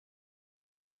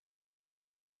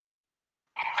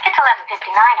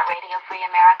11:59 at Radio Free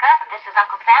America. This is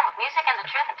Uncle Sam with music and the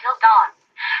truth until dawn.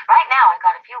 Right now, I've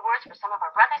got a few words for some of our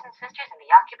brothers and sisters in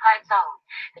the occupied zone.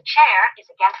 The chair is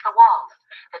against the wall.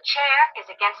 The chair is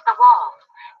against the wall.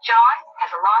 John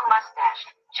has a long mustache.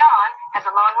 John has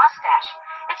a long mustache.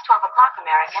 It's 12 o'clock,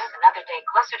 Americans, another day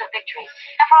closer to victory.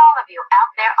 And for all of you out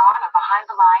there on or behind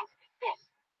the lines, this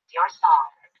is your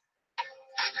song.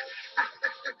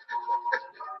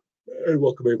 And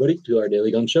welcome everybody to our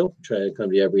daily gun show. Try to come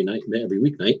to you every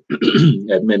weeknight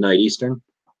at midnight Eastern.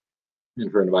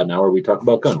 And for about an hour, we talk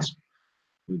about guns.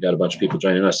 We've got a bunch of people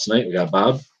joining us tonight. We got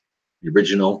Bob, the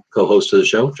original co-host of the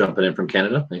show, jumping in from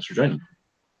Canada. Thanks for joining.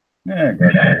 Yeah,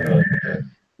 good.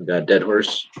 We got Dead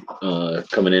Horse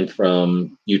coming in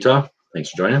from Utah. Thanks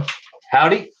for joining.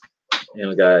 Howdy. And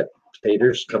we got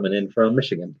Taters coming in from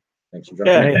Michigan. Thanks for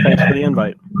joining. Yeah, hey, thanks for the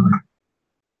invite.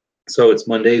 So it's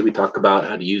Monday. We talk about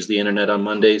how to use the internet on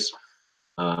Mondays.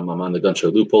 I'm on the Gun Show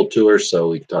Loophole Tour, so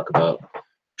we can talk about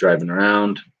driving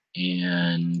around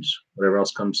and whatever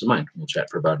else comes to mind. We'll chat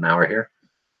for about an hour here.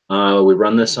 We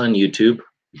run this on YouTube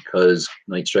because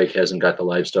Night Strike hasn't got the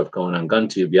live stuff going on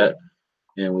GunTube yet,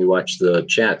 and we watch the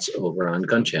chats over on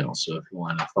Gun Channel. So if you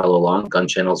want to follow along,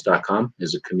 gunchannels.com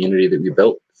is a community that we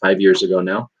built 5 years ago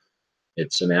now.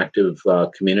 It's an active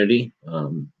community,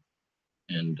 and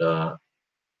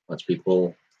lots of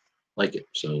people like it.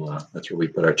 So that's where we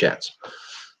put our chats.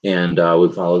 And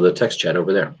we follow the text chat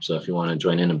over there. So if you want to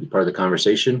join in and be part of the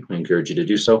conversation, I encourage you to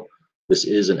do so. This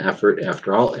is an effort,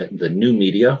 after all, at the new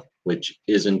media, which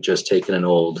isn't just taking an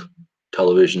old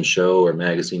television show or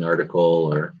magazine article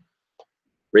or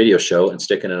radio show and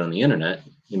sticking it on the internet.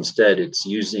 Instead, it's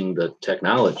using the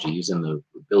technology, using the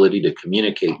ability to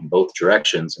communicate in both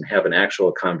directions and have an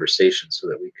actual conversation so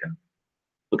that we can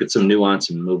look at some nuance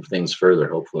and move things further,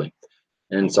 hopefully.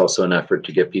 And it's also an effort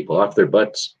to get people off their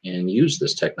butts and use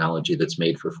this technology that's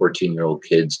made for 14-year-old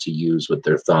kids to use with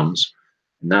their thumbs,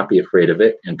 and not be afraid of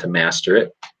it and to master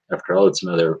it. After all, it's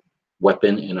another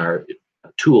weapon in our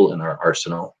tool in our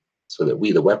arsenal so that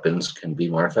we, the weapons, can be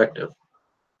more effective.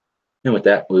 And with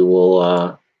that, we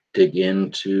will dig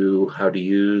into how to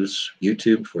use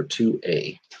YouTube for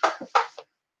 2A.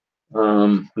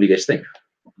 What do you guys think?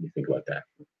 What do you think about that?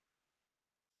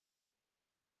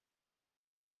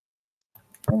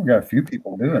 Well, we got a few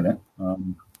people doing it.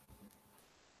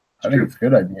 I think it's a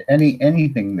good idea.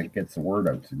 Anything that gets the word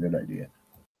out is a good idea.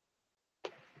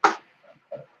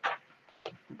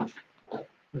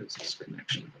 What is this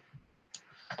connection?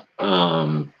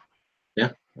 Yeah,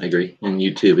 I agree. And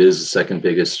YouTube is the second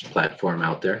biggest platform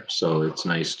out there, so it's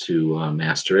nice to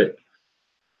master it.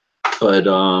 But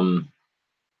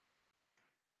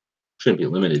shouldn't be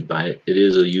limited by it. It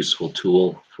is a useful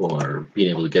tool for being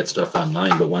able to get stuff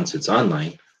online, but once it's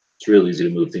online, it's real easy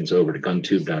to move things over to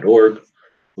guntube.org,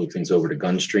 move things over to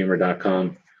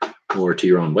gunstreamer.com, or to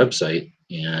your own website,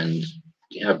 and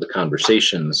you have the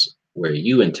conversations where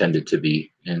you intend it to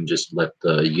be, and just let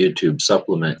the YouTube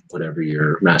supplement whatever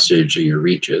your message or your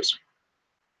reach is.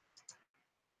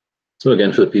 So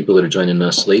again, for the people that are joining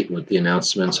us late with the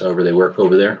announcements, however they work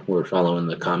over there, we're following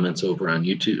the comments over on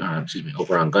YouTube,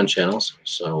 over on Gun Channels.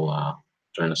 So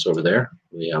join us over there.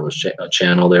 We have a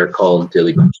channel there called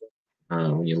Daily Gun Show.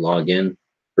 When you log in,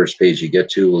 first page you get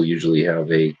to will usually have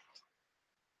an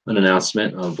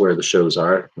announcement of where the shows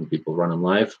are when people run them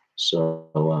live.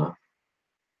 So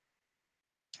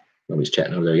nobody's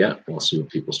chatting over there yet. We'll see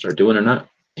what people start doing or not.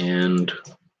 And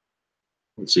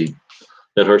let's see.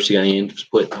 Dead Horse, you got any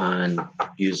input on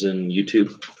using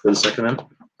YouTube for the Second Amendment?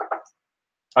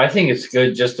 I think it's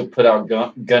good just to put out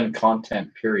gun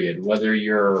content, period. Whether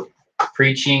you're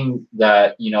preaching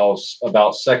that,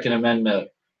 about Second Amendment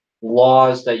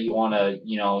laws that you want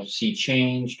to, see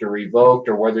changed or revoked,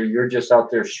 or whether you're just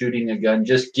out there shooting a gun,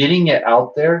 just getting it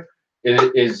out there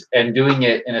is and doing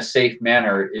it in a safe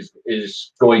manner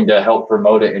is going to help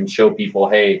promote it and show people,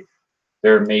 hey,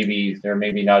 they're maybe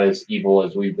not as evil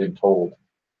as we've been told.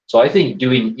 So I think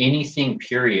doing anything,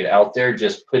 period, out there,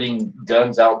 just putting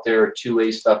guns out there,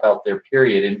 2A stuff out there,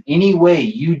 period, in any way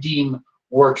you deem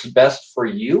works best for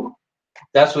you,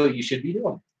 that's what you should be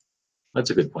doing. That's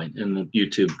a good point. And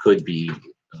YouTube could be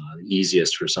the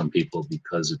easiest for some people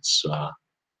because it's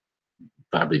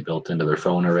probably built into their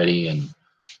phone already, and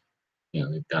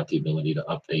they've got the ability to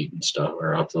update and stuff,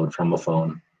 or upload from a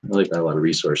phone. They've got a lot of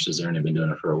resources there, and they've been doing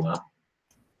it for a while.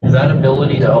 That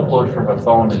ability to upload from a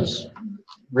phone is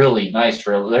really nice.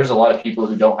 There's a lot of people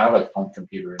who don't have a home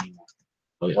computer anymore,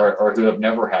 or who have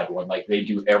never had one. Like, they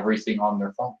do everything on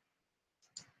their phone.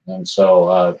 And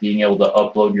so being able to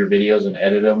upload your videos and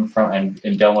edit them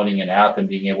and downloading an app and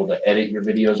being able to edit your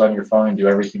videos on your phone and do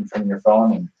everything from your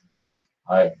phone,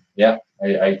 and yeah,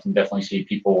 I can definitely see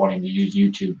people wanting to use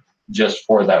YouTube just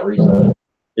for that reason.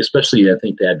 Especially, I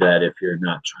think, to add that if you're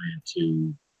not trying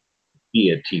to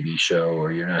be a TV show,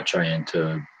 or you're not trying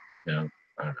to, you know,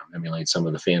 I don't know, emulate some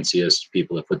of the fanciest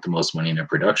people that put the most money in their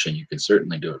production, you can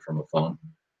certainly do it from a phone.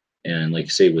 And like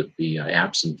you say, with the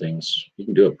apps and things, you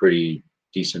can do a pretty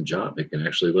decent job. It can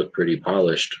actually look pretty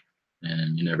polished,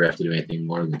 and you never have to do anything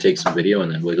more than take some video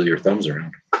and then wiggle your thumbs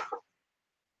around.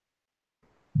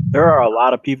 There are a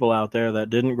lot of people out there that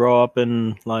didn't grow up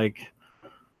in, like,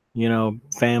 you know,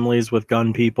 families with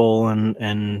gun people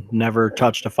and never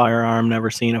touched a firearm, never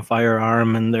seen a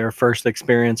firearm, and their first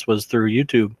experience was through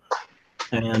YouTube.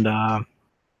 And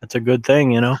it's a good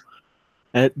thing, you know,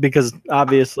 because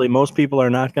obviously most people are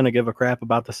not going to give a crap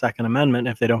about the Second Amendment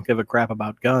if they don't give a crap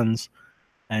about guns.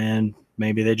 And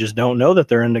maybe they just don't know that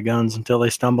they're into guns until they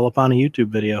stumble upon a YouTube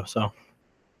video. So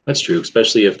That's true,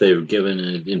 especially if they're given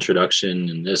an introduction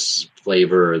in this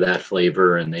flavor or that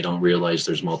flavor, and they don't realize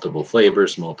there's multiple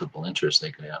flavors, multiple interests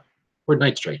they could have. Where'd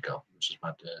Night Strike go? I was just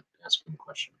about to ask him a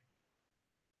question.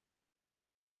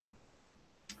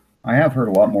 I have heard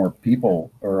a lot more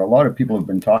people, or a lot of people have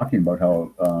been talking about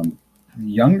how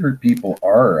younger people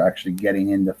are actually getting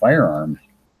into firearms.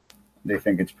 They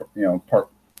think it's, you know,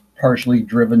 partially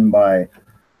driven by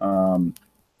the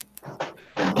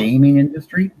gaming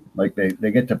industry. Like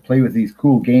they get to play with these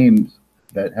cool games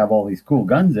that have all these cool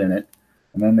guns in it,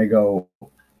 and then they go,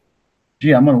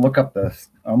 gee, I'm going to look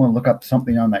up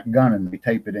something on that gun, and they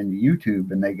type it into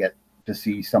YouTube, and they get to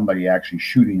see somebody actually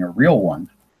shooting a real one.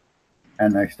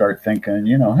 And I start thinking,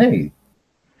 you know, hey,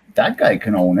 that guy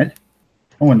can own it.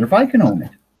 I wonder if I can own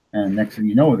it. And next thing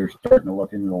you know, they're starting to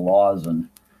look into the laws. And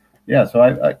yeah, so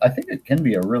I think it can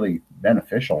be a really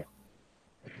beneficial.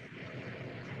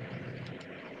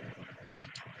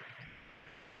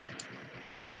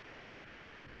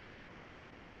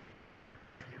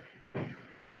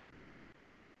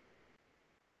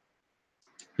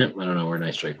 Yep, I don't know where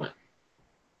Night Strike went.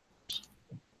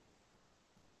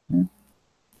 No.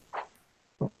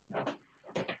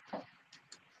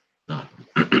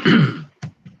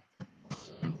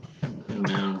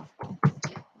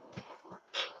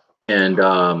 And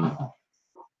all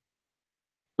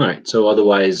right, so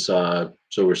otherwise, so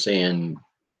we're saying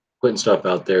putting stuff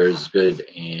out there is good,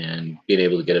 and being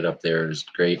able to get it up there is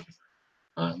great,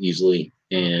 easily.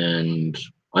 And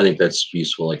I think that's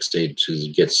useful, like say,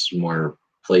 to get some more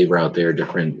flavor out there,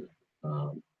 different,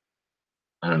 I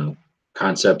don't know,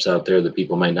 concepts out there that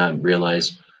people might not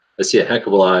realize. I see a heck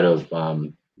of a lot of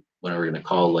what we're going to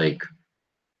call like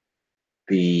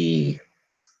the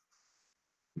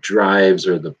drives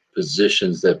or the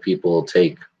positions that people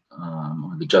take,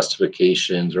 or the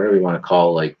justifications, or whatever you want to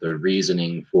call, like the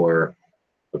reasoning for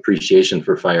appreciation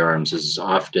for firearms is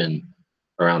often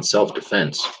around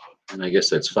self-defense. And I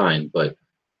guess that's fine, but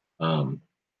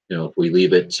you know, if we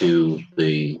leave it to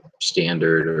the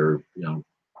standard, or you know,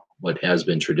 what has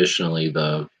been traditionally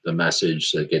the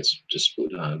message that gets just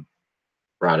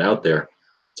brought out there,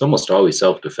 it's almost always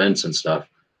self-defense and stuff.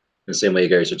 In the same way you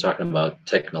guys are talking about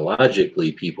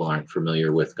technologically, people aren't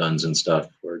familiar with guns and stuff,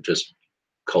 or just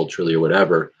culturally or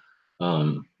whatever.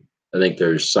 I think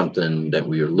there's something that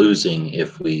we are losing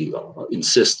if we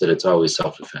insist that it's always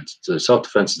self-defense. So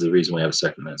self-defense is the reason we have a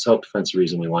Second Amendment. Self-defense is the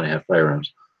reason we want to have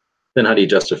firearms. Then how do you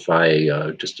justify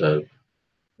just a,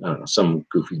 I don't know, some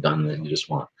goofy gun that you just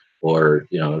want, or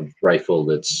you know, a rifle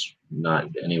that's not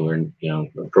anywhere, you know,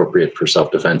 appropriate for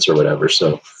self-defense or whatever?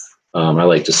 So I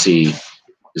like to see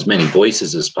as many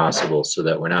voices as possible, so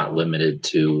that we're not limited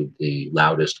to the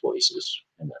loudest voices,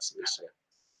 and that's what they say.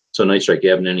 So Night Strike, you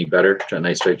having any better?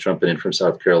 Night Strike jumping in from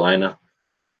South Carolina,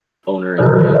 owner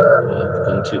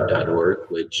of guntube.org,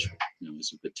 which, you know,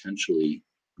 is a potentially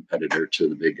competitor to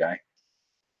the big guy.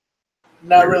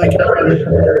 Not really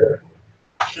competitive.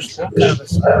 Just kind of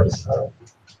a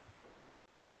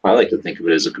I like to think of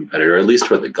it as a competitor, at least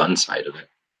for the gun side of it.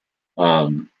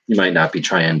 You might not be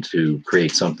trying to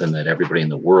create something that everybody in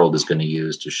the world is going to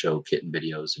use to show kitten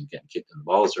videos and getting kicked in the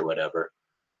balls or whatever,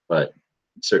 but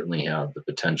certainly have the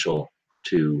potential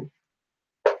to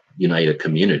unite a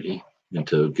community and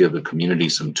to give a community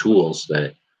some tools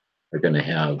that are going to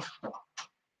have,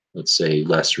 let's say,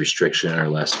 less restriction or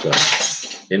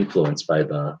less influence by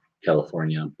the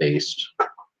California-based,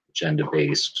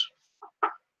 agenda-based,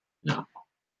 you know,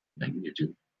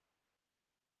 YouTube.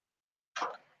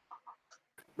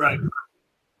 right.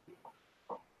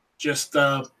 Just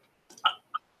a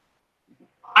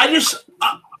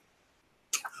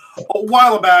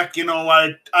while back, you know,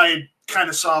 I kind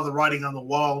of saw the writing on the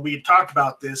wall. We had talked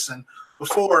about this, and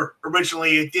before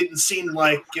originally it didn't seem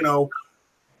like, you know,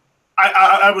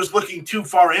 I was looking too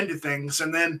far into things,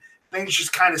 and then things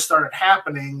just kind of started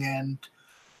happening. And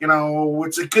you know,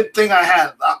 it's a good thing I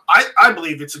had. I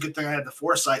believe it's a good thing I had the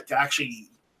foresight to actually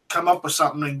come up with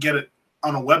something and get it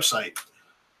on a website.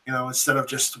 You know, instead of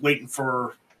just waiting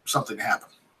for something to happen.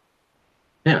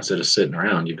 Yeah, instead of sitting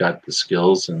around, you've got the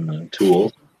skills and the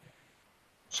tools.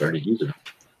 Started using them.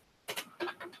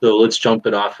 So let's jump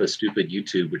it off of stupid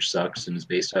YouTube, which sucks and is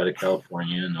based out of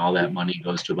California, and all that money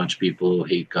goes to a bunch of people who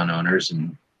hate gun owners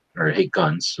or hate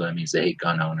guns. So that means they hate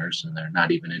gun owners, and they're not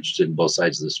even interested in both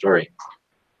sides of the story.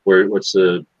 I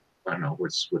don't know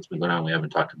what's been going on. We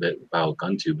haven't talked a bit about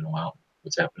GunTube in a while.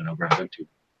 What's happening over on GunTube?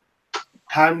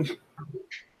 I'm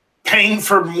paying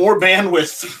for more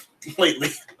bandwidth lately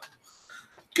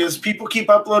because people keep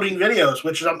uploading videos,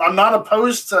 which I'm not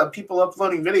opposed to people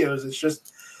uploading videos. It's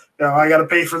just, you know, I got to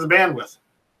pay for the bandwidth.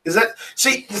 The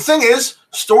thing is,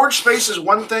 storage space is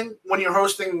one thing when you're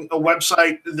hosting a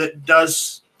website that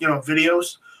does, you know,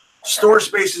 videos. Storage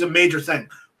space is a major thing.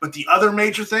 But the other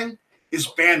major thing is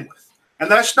bandwidth.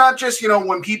 And that's not just, you know,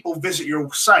 when people visit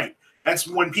your site. That's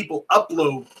when people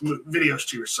upload videos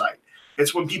to your site.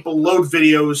 It's when people load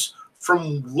videos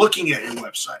from looking at your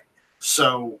website.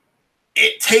 So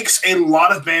it takes a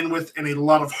lot of bandwidth and a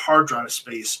lot of hard drive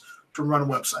space to run a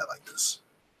website like this.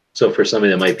 So for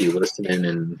somebody that might be listening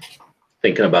and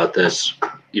thinking about this,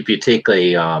 if you take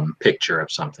a picture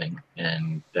of something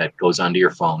and that goes onto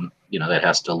your phone, you know, that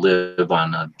has to live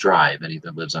on a drive. It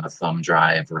either lives on a thumb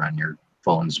drive or on your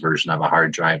phone's version of a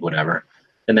hard drive, whatever.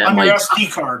 And that on might your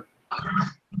SD card.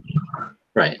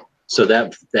 Right. So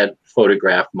that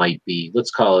photograph might be,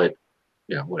 let's call it,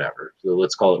 you know, whatever. So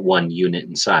let's call it 1 unit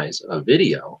in size. A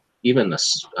video, even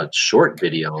a short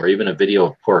video or even a video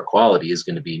of poor quality is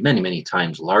going to be many, many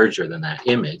times larger than that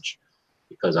image,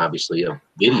 because obviously a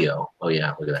video, oh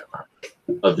yeah, look at that.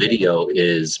 A video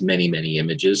is many, many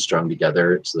images strung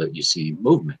together so that you see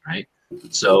movement, right?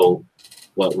 So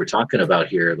what we're talking about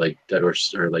here, like Dead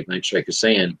Horse or like Night Strike is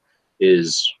saying,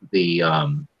 is the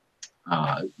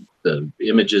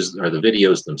images or the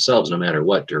videos themselves, no matter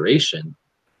what duration,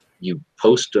 you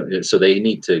post, so they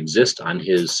need to exist on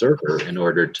his server in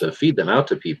order to feed them out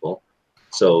to people.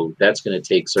 So that's going to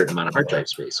take a certain amount of hard drive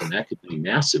space, and that could be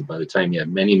massive by the time you have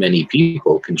many, many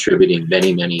people contributing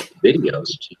many, many videos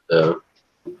to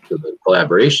the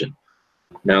collaboration.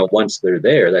 Now, once they're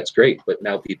there, that's great, but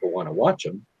now people want to watch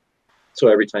them. So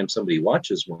every time somebody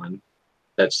watches one,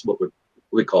 that's what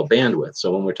we call bandwidth.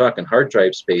 So when we're talking hard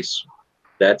drive space,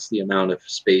 that's the amount of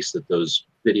space that those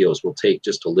videos will take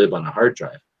just to live on a hard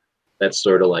drive. That's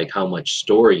sort of like how much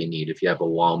store you need if you have a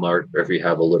Walmart, or if you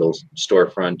have a little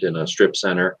storefront in a strip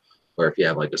center, or if you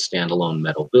have like a standalone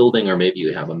metal building, or maybe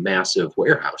you have a massive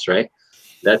warehouse, right?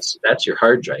 That's your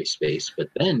hard drive space. But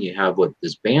then you have what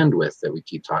this bandwidth that we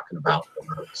keep talking about.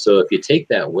 So if you take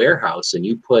that warehouse and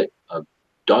you put a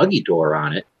doggy door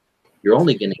on it, you're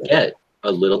only going to get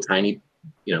a little tiny,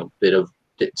 you know, bit of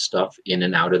stuff in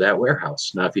and out of that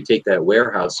warehouse. Now, if you take that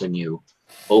warehouse and you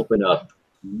open up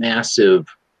massive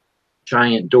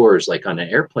giant doors, like on an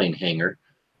airplane hangar,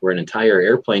 where an entire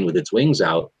airplane with its wings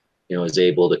out, you know, is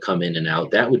able to come in and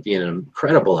out, that would be an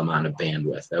incredible amount of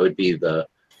bandwidth. That would be the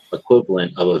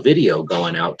equivalent of a video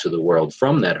going out to the world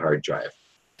from that hard drive.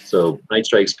 So Night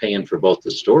Strike's paying for both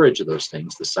the storage of those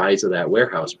things, the size of that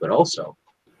warehouse, but also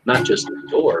not just the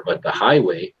door, but the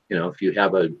highway. You know, if you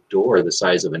have a door the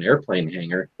size of an airplane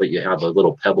hangar, but you have a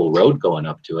little pebble road going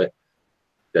up to it,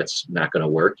 that's not going to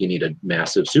work. You need a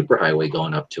massive superhighway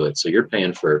going up to it. So you're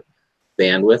paying for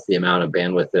bandwidth, the amount of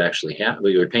bandwidth that actually happens.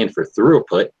 Well, you're paying for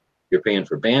throughput, you're paying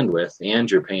for bandwidth, and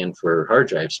you're paying for hard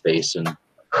drive space. And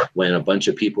when a bunch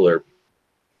of people are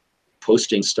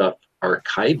posting stuff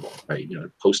archival, right? You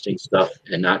know, posting stuff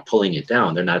and not pulling it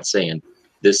down. They're not saying,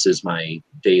 this is my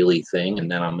daily thing, and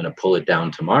then I'm going to pull it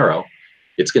down tomorrow.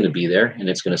 It's going to be there, and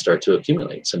it's going to start to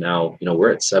accumulate. So now, you know,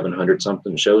 we're at 700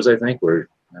 something shows. I think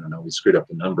I don't know, we screwed up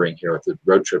the numbering here with the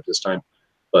road trip this time,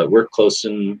 but we're close.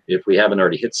 And if we haven't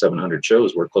already hit 700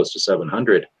 shows, we're close to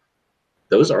 700.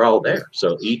 Those are all there.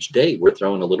 So each day we're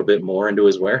throwing a little bit more into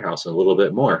his warehouse, and a little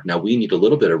bit more. Now we need a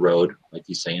little bit of road, like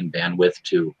he's saying, bandwidth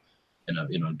to,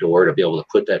 you know, door to be able to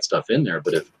put that stuff in there.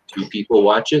 But if 2 people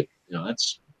watch it, you know,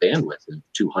 that's bandwidth. If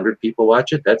 200 people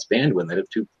watch it, that's bandwidth. And if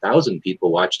 2,000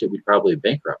 people watched it, we'd probably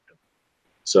bankrupt them.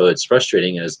 So it's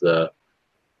frustrating as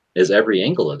every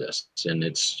angle of this. And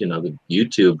it's, you know, the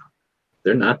YouTube,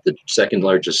 they're not the second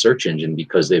largest search engine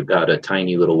because they've got a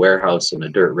tiny little warehouse and a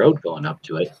dirt road going up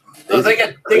to it. They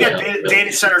got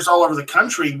data centers all over the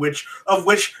country, which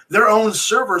their own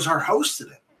servers are hosted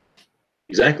in.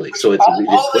 Exactly. So it's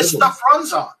all this stuff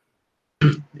runs on.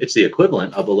 It's the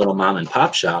equivalent of a little mom and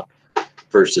pop shop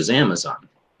versus Amazon.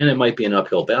 And it might be an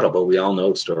uphill battle, but we all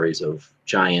know stories of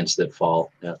giants that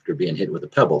fall after being hit with a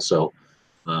pebble. So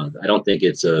I don't think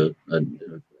it's a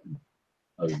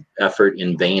effort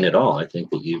in vain at all. I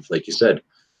think that you've, like you said,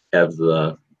 have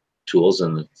the tools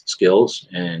and the skills,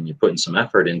 and you're putting some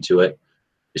effort into it.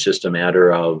 It's just a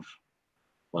matter of,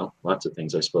 well, lots of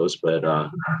things, I suppose, but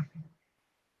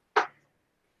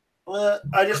well,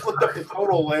 I just looked up the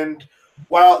total, and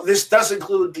while this does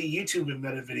include the YouTube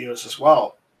embedded videos as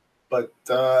well, but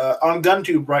on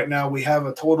GunTube right now we have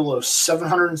a total of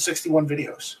 761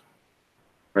 videos.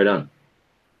 right on.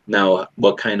 Now,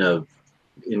 what kind of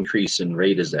increase in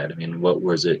rate is that? I mean, what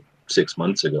was it 6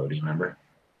 months ago? Do you remember?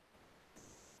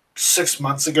 6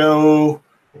 months ago,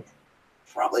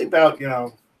 probably about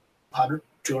 100,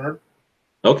 200.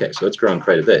 Okay, so it's grown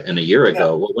quite a bit. And a year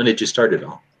ago, well, when did you start it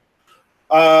all?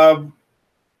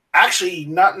 Actually,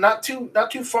 not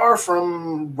too far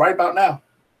from right about now.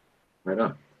 Right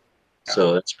on.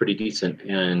 So that's pretty decent.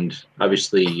 And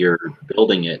obviously you're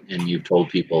building it, and you've told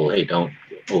people, hey, don't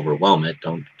overwhelm it.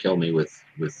 Don't kill me with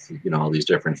all these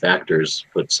different factors.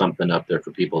 Put something up there for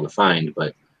people to find.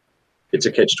 But it's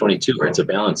a catch-22, or it's a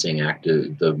balancing act.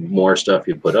 The more stuff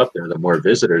you put up there, the more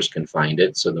visitors can find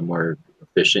it. So the more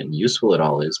efficient and useful it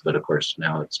all is. But of course,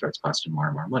 now it starts costing more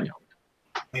and more money.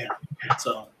 Yeah.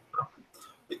 So,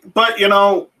 but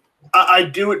I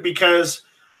do it because,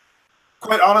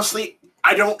 quite honestly,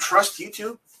 I don't trust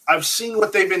YouTube. I've seen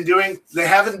what they've been doing. They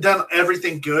haven't done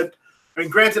everything good. I mean,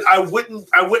 granted, I wouldn't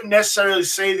necessarily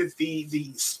say that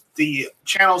the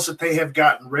channels that they have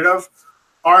gotten rid of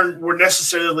were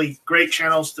necessarily great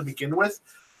channels to begin with.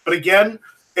 But again,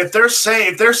 if they're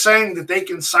saying that they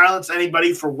can silence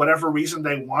anybody for whatever reason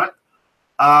they want,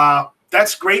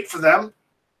 that's great for them,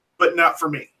 but not for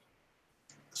me.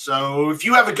 So if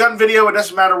you have a gun video, it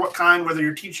doesn't matter what kind, whether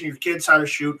you're teaching your kids how to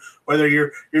shoot, whether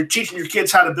you're teaching your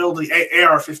kids how to build the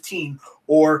AR-15,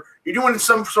 or you're doing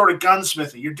some sort of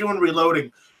gunsmithing, you're doing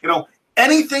reloading,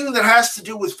 anything that has to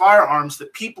do with firearms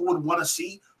that people would want to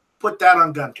see, put that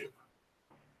on GunTube.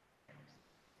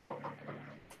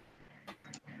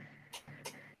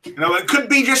 It could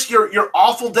be just your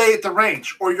awful day at the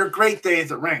range or your great day at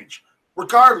the range.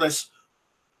 Regardless,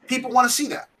 people want to see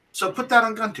that. So put that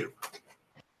on GunTube.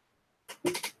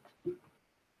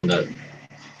 The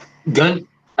gun,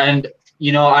 and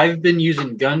I've been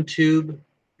using GunTube,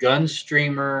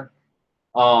 GunStreamer,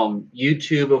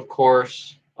 YouTube, of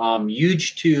course,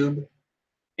 HugeTube,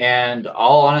 and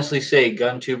I'll honestly say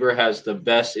GunTuber has the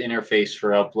best interface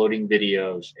for uploading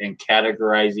videos and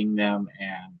categorizing them,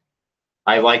 and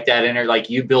I like that like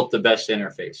you built the best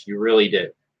interface. You really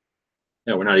did.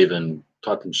 Yeah, we're not even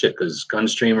talking shit, because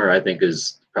GunStreamer, I think,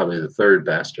 is probably the third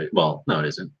best. Well, no, it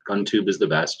isn't. GunTube is the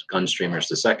best. GunStreamer is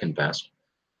the second best.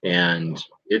 And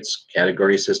its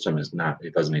category system is not,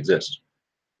 it doesn't exist.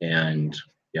 And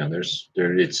yeah, it's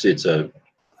a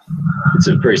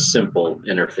very simple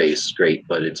interface, great,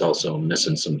 but it's also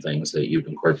missing some things that you've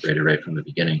incorporated right from the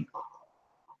beginning.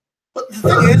 But the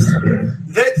thing is,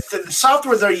 the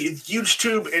software that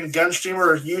YouTube and GunStreamer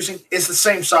are using is the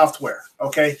same software,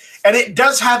 okay? And it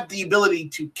does have the ability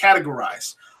to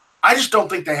categorize. I just don't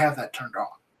think they have that turned on,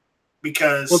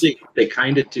 because... Well, they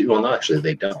kind of do. Well, no, actually,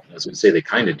 they don't. I was going to say they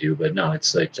kind of do, but no,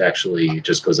 it's actually, it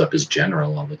just goes up as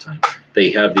general all the time.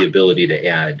 They have the ability to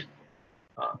add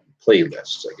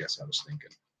playlists, I guess I was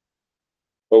thinking.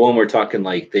 But when we're talking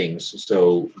like things,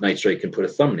 so Night Strike can put a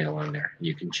thumbnail on there, and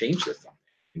you can change the thumbnail.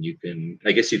 And you can,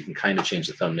 I guess you can kind of change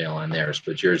the thumbnail on theirs,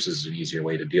 but yours is an easier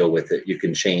way to deal with it. You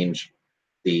can change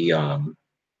the,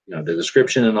 the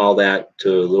description and all that to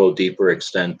a little deeper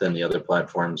extent than the other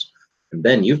platforms. And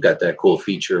then you've got that cool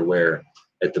feature where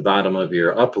at the bottom of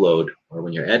your upload, or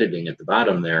when you're editing at the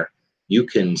bottom there, you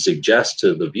can suggest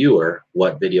to the viewer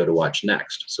what video to watch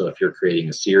next. So if you're creating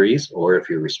a series, or if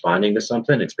you're responding to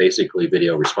something, it's basically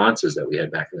video responses that we had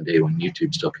back in the day when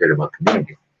YouTube still cared about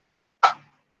community.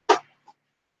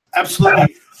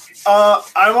 Absolutely.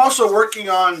 I'm also working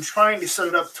on trying to set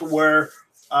it up to where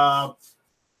I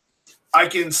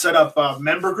can set up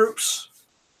member groups,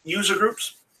 user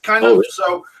groups, kind of.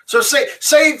 Oh, So say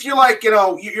if you're like,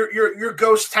 you're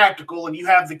Ghost Tactical and you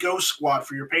have the Ghost Squad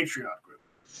for your Patreon group,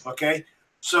 okay?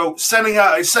 So setting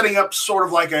up sort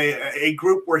of like a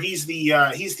group where he's the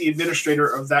administrator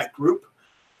of that group,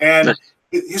 and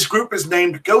his group is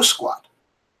named Ghost Squad.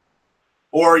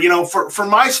 Or, for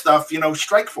my stuff,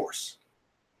 Strike Force.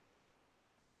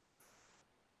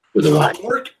 With a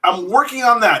what? I'm working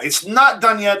on that. It's not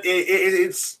done yet.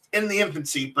 It's in the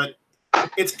infancy, but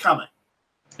it's coming.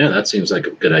 Yeah, that seems like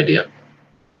a good idea.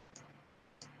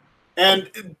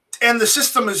 And the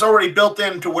system is already built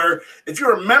in to where if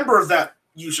you're a member of that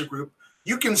user group,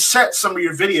 you can set some of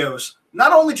your videos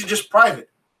not only to just private,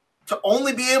 to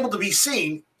only be able to be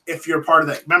seen if you're part of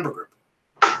that member group.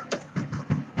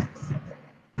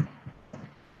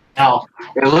 Now,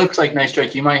 it looks like, Nice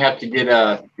Strike, you might have to get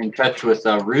in touch with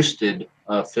Roosted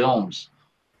Films.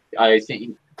 I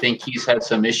think he's had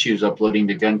some issues uploading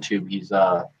to GunTube. He's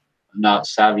not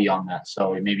savvy on that,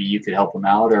 so maybe you could help him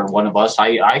out, or one of us.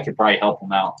 I could probably help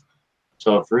him out.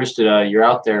 So if Roosted, you're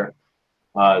out there,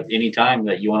 anytime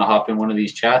that you want to hop in one of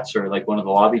these chats or like one of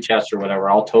the lobby chats or whatever,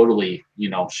 I'll totally,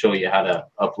 show you how to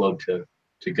upload to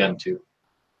GunTube.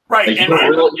 Right. Like, And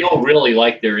you'll really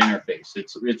like their interface.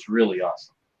 It's really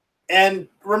awesome. And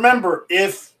remember,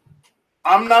 if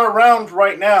I'm not around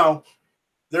right now,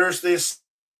 there's this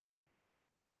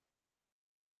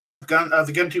the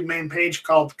GunTube main page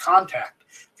called Contact.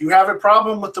 If you have a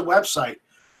problem with the website,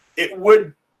 it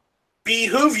would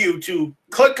behoove you to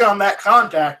click on that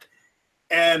contact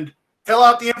and fill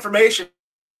out the information.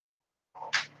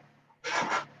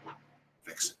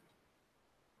 Fix it.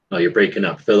 Oh, you're breaking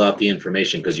up. Fill out the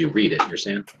information because you read it, you're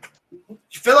saying?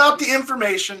 Fill out the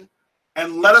information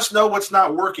and let us know what's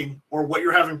not working or what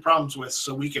you're having problems with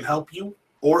so we can help you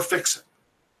or fix it.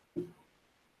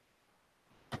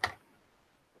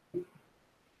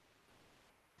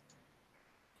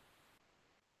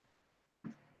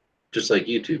 Just like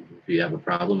YouTube. If you have a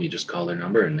problem, you just call their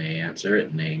number and they answer it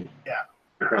and they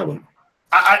no problem.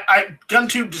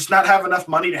 GunTube does not have enough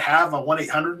money to have a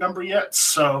 1-800 number yet,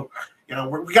 so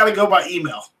we got to go by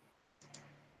email.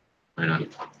 Why not?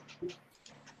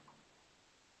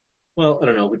 Well, I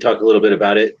don't know. We talked a little bit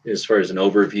about it as far as an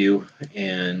overview,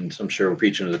 and I'm sure we're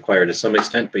preaching to the choir to some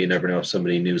extent, but you never know if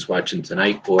somebody new's watching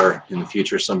tonight or in the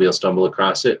future somebody will stumble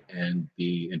across it and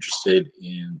be interested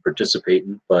in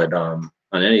participating. But on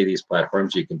any of these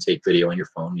platforms, you can take video on your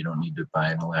phone. You don't need to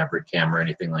buy an elaborate camera or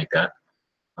anything like that.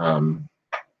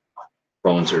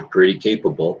 Phones are pretty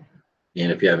capable.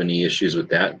 And if you have any issues with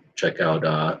that, check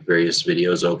out various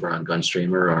videos over on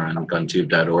GunStreamer or on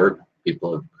guntube.org.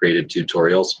 People have created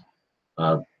tutorials.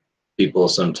 People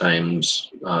sometimes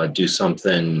do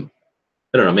something,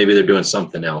 I don't know, maybe they're doing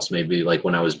something else. Maybe like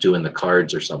when I was doing the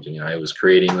cards or something, I was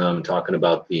creating them, talking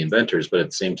about the inventors, but at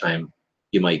the same time,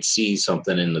 you might see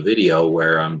something in the video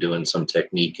where I'm doing some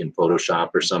technique in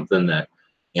Photoshop or something that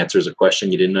answers a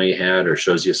question you didn't know you had or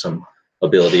shows you some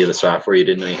ability of the software you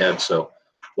didn't know you had. So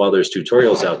while there's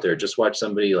tutorials out there, just watch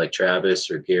somebody like Travis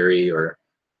or Gary or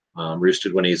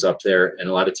Roosted when he's up there, and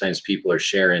a lot of times people are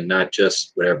sharing not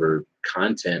just whatever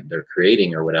content they're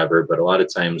creating or whatever, but a lot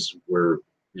of times we're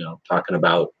talking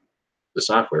about the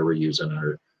software we're using,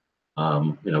 or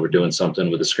we're doing something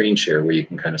with a screen share where you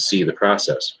can kind of see the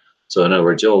process. So in other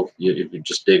words, if you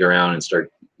just dig around and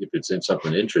start, if it's in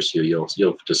something that interests you,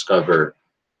 you'll discover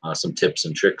some tips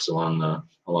and tricks along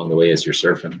the way as you're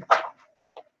surfing.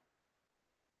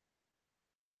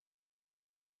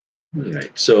 All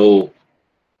right, so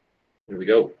there we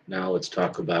go. Now let's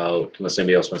talk about, unless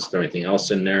anybody else wants to throw anything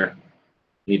else in there,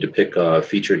 we need to pick a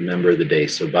featured member of the day.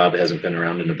 So Bob hasn't been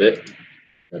around in a bit.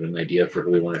 Got an idea for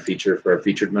who we want to feature for our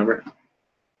featured member?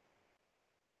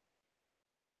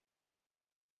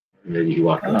 Maybe you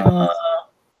walk around.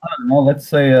 I don't know. Let's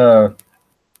say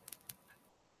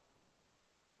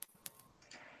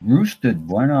Roosted.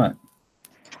 Why not?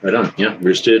 Right on. Yeah,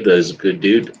 Roosted is a good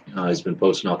dude. He's been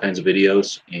posting all kinds of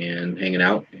videos and hanging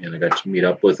out, and I got to meet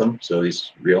up with him. So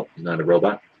he's real. He's not a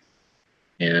robot.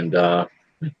 And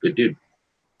good dude.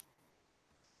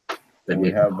 Then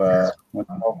we have what's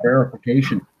called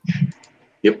verification.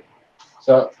 Yep.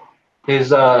 So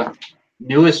his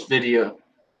newest video,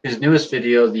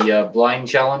 the blind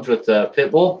challenge with the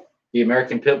Pitbull, the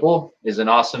American Pitbull, is an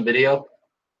awesome video.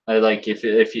 I like, if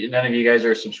none of you guys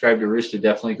are subscribed to Roosted,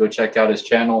 definitely go check out his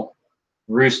channel,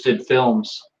 Roosted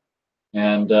Films.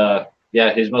 And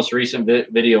yeah, his most recent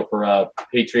video for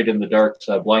Patriot in the Dark's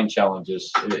blind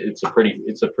challenges. It's a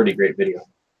pretty great video.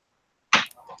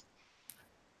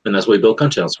 And that's what we build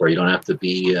gun channels for. You don't have to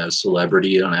be a celebrity.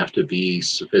 You don't have to be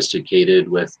sophisticated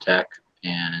with tech,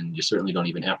 and you certainly don't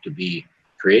even have to be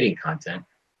creating content.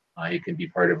 You can be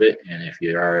part of it, and if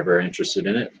you are ever interested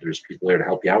in it, there's people there to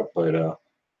help you out. But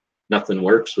nothing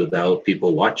works without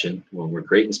people watching when we're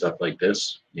creating stuff like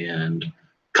this and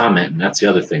comment. And that's the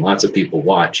other thing. Lots of people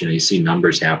watch, you see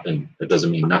numbers happen. That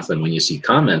doesn't mean nothing. When you see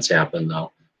comments happen,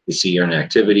 though, you see your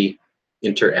interactivity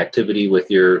with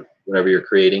your whatever you're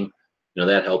creating.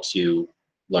 That helps you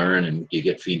learn and you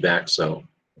get feedback. So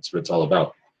that's what it's all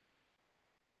about.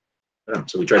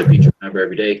 So we try to feature a member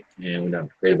every day, and we're not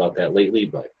great about that lately,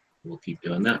 but we'll keep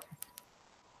doing that.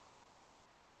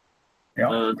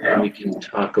 Yeah. And we can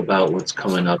talk about what's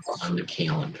coming up on the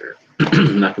calendar.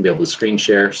 I'm not gonna be able to screen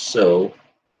share, so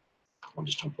I'll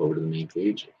just jump over to the main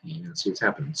page and see what's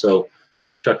happening. So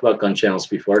talked about gun channels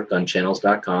before,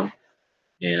 gunchannels.com.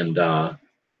 And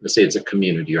let's say it's a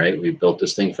community, right? We built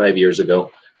this thing 5 years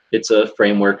ago. It's a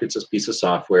framework, it's a piece of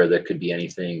software that could be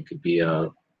anything. It could be a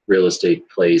real estate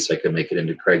place. I could make it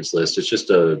into Craigslist. It's just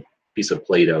a piece of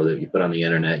Play-Doh that you put on the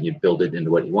internet and you build it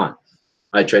into what you want.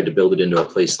 I tried to build it into a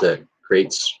place that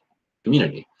creates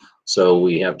community. So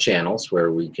we have channels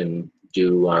where we can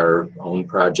do our own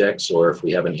projects, or if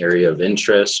we have an area of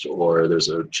interest, or there's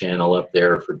a channel up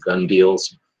there for gun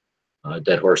deals.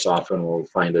 Dead Horse often will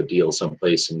find a deal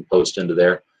someplace and post into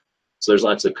there. So there's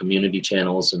lots of community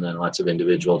channels and then lots of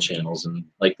individual channels, and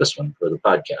like this one for the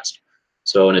podcast.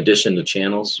 So in addition to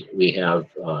channels, we have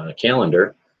a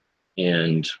calendar,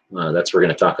 and that's what we're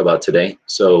going to talk about today.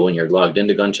 So when you're logged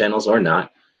into Gun Channels or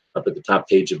not, up at the top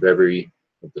page of the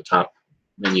top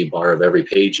menu bar of every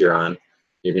page you're on,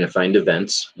 you're going to find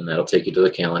events, and that'll take you to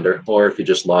the calendar. Or if you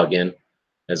just log in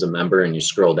as a member and you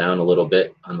scroll down a little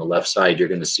bit on the left side, you're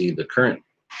going to see the current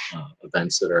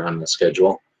events that are on the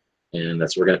schedule. And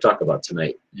that's what we're going to talk about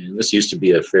tonight. And this used to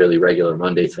be a fairly regular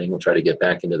Monday thing. We'll try to get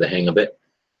back into the hang of it.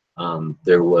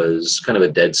 There was kind of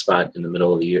a dead spot in the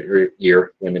middle of the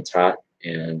year when it's hot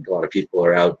and a lot of people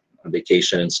are out on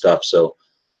vacation and stuff. So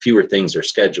fewer things are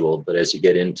scheduled. But as you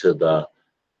get into the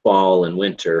fall and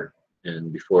winter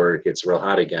and before it gets real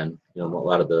hot again, a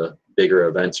lot of the bigger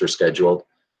events are scheduled.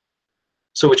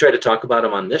 So we try to talk about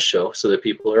them on this show so that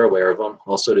people are aware of them,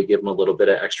 also to give them a little bit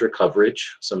of extra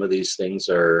coverage. Some of these things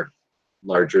are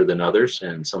larger than others,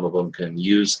 and some of them can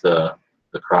use the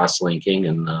cross-linking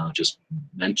and just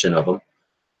mention of them.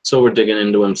 So we're digging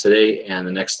into them today, and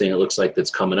the next thing it looks like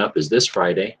that's coming up is this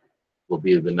Friday will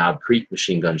be the Knob Creek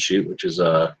Machine Gun Shoot, which is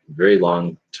a very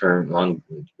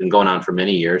been going on for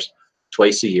many years.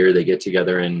 Twice a year they get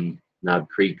together in Knob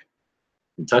Creek,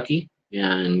 Kentucky,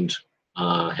 and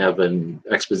have an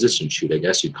exposition shoot, I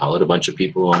guess you'd call it. A bunch of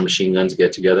people who own machine guns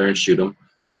get together and shoot them,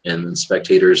 and the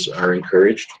spectators are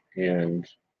encouraged and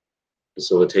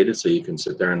facilitated, so you can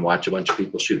sit there and watch a bunch of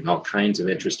people shooting all kinds of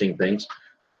interesting things.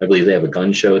 I believe they have a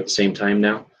gun show at the same time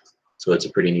now, so it's a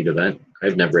pretty neat event.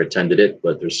 I've never attended it,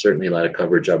 but there's certainly a lot of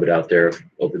coverage of it out there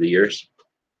over the years.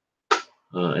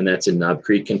 And that's in Knob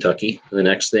Creek, Kentucky. The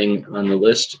next thing on the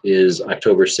list is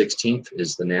October 16th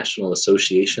is the National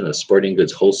Association of Sporting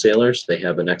Goods Wholesalers. They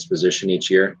have an exposition each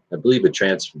year. I believe it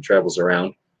travels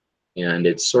around, and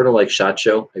it's sort of like SHOT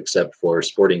Show, except for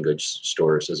sporting goods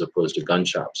stores as opposed to gun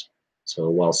shops. So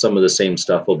while some of the same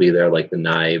stuff will be there, like the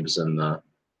knives and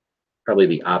probably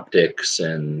the optics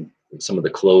and some of the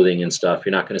clothing and stuff,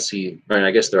 you're not going to see, and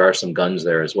I guess there are some guns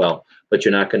there as well, but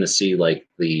you're not going to see like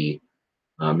the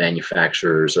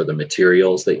manufacturers or the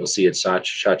materials that you'll see at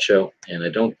SHOT Show. And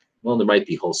there might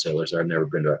be wholesalers. I've never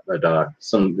been to it, but a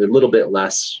little bit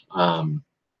less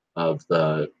of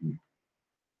the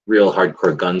real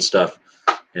hardcore gun stuff,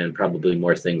 and probably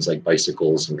more things like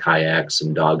bicycles and kayaks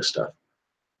and dog stuff.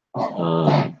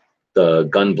 The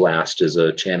Gun Blast is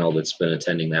a channel that's been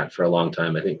attending that for a long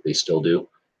time. I think they still do.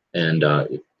 And a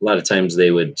lot of times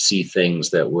they would see things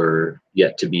that were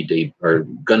yet to be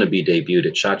going to be debuted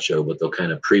at SHOT Show, but they'll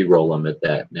kind of pre-roll them at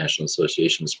that National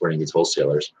Association of Sporting Goods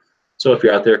Wholesalers. So if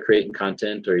you're out there creating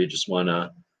content, or you just want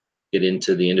to get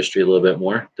into the industry a little bit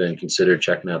more, then consider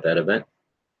checking out that event.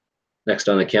 Next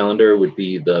on the calendar would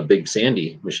be the Big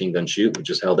Sandy Machine Gun Shoot, which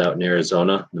is held out in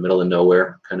Arizona, in the middle of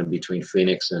nowhere, kind of between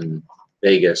Phoenix and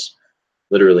Vegas.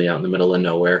 Literally out in the middle of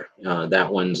nowhere.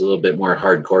 That one's a little bit more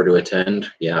hardcore to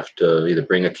attend. You have to either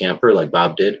bring a camper like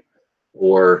Bob did,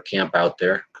 or camp out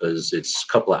there, because it's a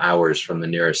couple of hours from the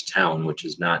nearest town, which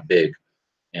is not big.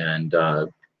 And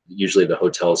usually the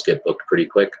hotels get booked pretty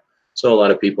quick. So a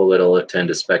lot of people that'll attend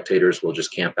as spectators will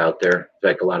just camp out there. In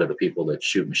fact, a lot of the people that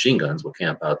shoot machine guns will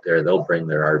camp out there. They'll bring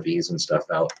their RVs and stuff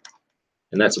out.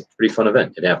 And that's a pretty fun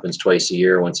event. It happens twice a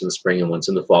year, once in the spring and once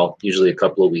in the fall, usually a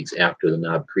couple of weeks after the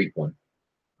Knob Creek one.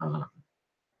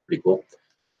 Pretty cool.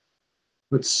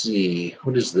 Let's see,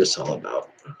 what is this all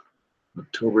about?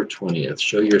 October 20th,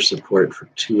 show your support for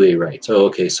 2A rights. Oh,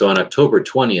 okay, so on October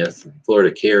 20th,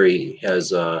 Florida Carry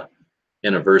has a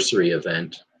anniversary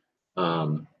event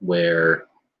where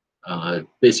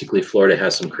basically Florida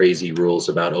has some crazy rules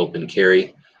about open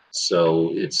carry.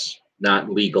 So it's not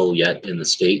legal yet in the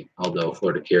state, although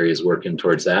Florida Carry is working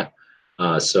towards that.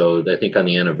 So I think on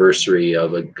the anniversary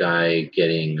of a guy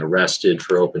getting arrested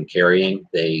for open carrying,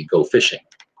 they go fishing,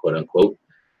 quote unquote,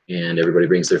 and everybody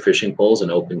brings their fishing poles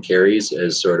and open carries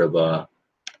as sort of a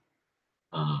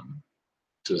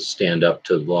to stand up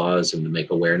to laws and to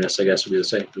make awareness, I guess we would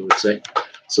say.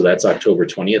 So that's October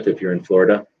 20th. If you're in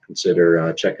Florida,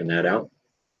 consider checking that out.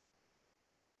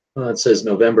 It says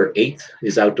November 8th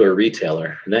is Outdoor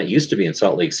Retailer, and that used to be in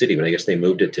Salt Lake City, but I guess they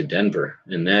moved it to Denver.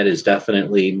 And that is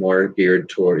definitely more geared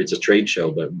toward, it's a trade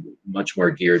show, but much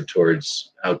more geared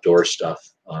towards outdoor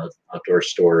stuff, outdoor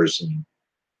stores, and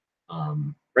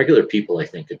regular people, I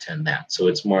think, attend that. So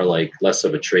it's more like less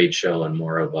of a trade show and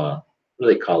more of a, what do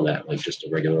they call that? Like just a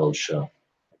regular old show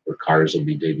where cars will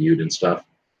be debuted and stuff.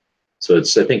 So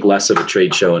it's, I think, less of a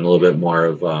trade show and a little bit more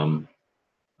of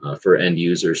for end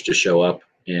users to show up.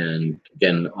 And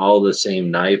again, all the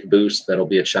same knife booths that'll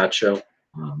be at SHOT Show,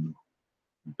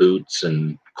 boots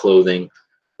and clothing,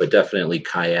 but definitely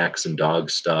kayaks and dog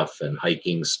stuff and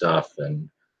hiking stuff and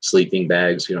sleeping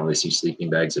bags. You know, they see sleeping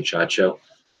bags at SHOT Show.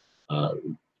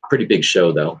 Pretty big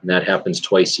show though, and that happens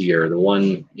twice a year. The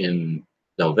one in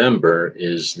November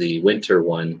is the winter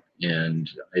one, and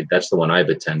that's the one I've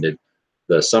attended.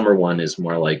 The summer one is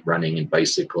more like running and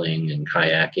bicycling and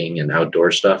kayaking and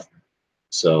outdoor stuff.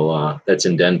 So that's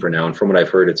in Denver now. And from what I've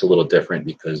heard, it's a little different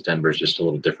because Denver's just a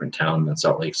little different town than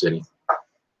Salt Lake City.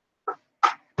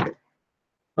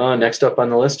 Next up on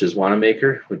the list is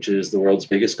Wanamaker, which is the world's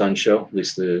biggest gun show, at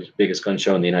least the biggest gun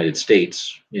show in the United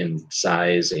States in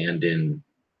size and in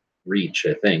reach,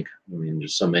 I think. I mean,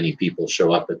 there's so many people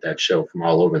show up at that show from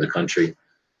all over the country.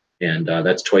 And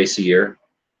that's twice a year.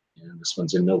 And this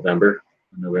one's in November,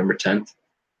 November 10th.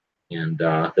 And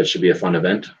that should be a fun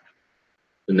event.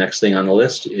 The next thing on the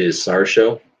list is SAR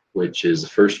Show, which is the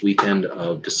first weekend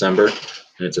of December,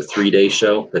 and it's a 3-day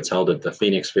show that's held at the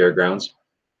Phoenix Fairgrounds.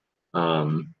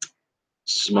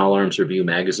 Small Arms Review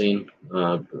magazine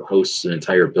hosts an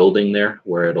entire building there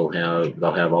where they'll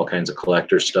have all kinds of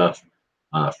collector stuff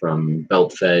from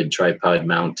belt-fed,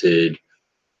 tripod-mounted,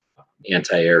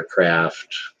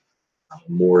 anti-aircraft,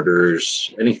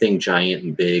 mortars, anything giant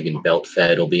and big and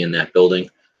belt-fed will be in that building.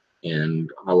 And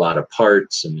a lot of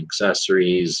parts and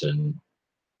accessories and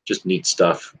just neat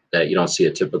stuff that you don't see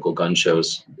at typical gun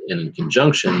shows. And in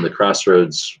conjunction, the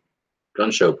Crossroads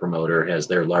Gun Show promoter has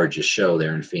their largest show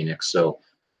there in Phoenix. So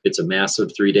it's a massive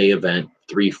 3-day event,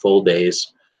 3 full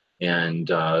days, and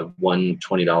one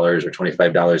 $20 or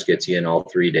 $25 gets you in all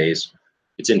 3 days.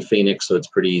 It's in Phoenix, so it's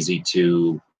pretty easy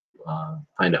to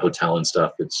find a hotel and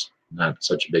stuff. It's not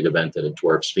such a big event that it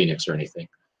dwarfs Phoenix or anything.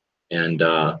 And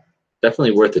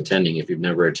definitely worth attending if you've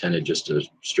never attended just a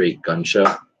straight gun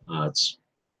show. It's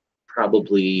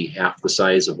probably half the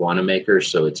size of Wanamaker,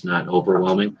 so it's not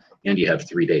overwhelming. And you have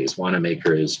 3 days.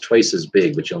 Wanamaker is twice as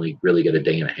big, but you only really get a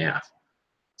day and a half.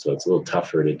 So it's a little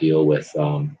tougher to deal with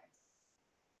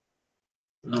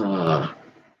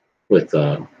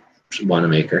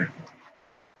Wanamaker.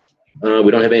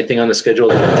 We don't have anything on the schedule.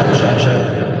 SHOT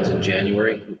Show is in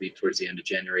January. It'll be towards the end of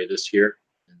January this year.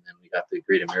 And then we got the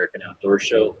Great American Outdoor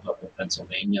Show up in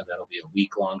Pennsylvania. That'll be a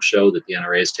week-long show that the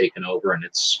NRA has taken over, and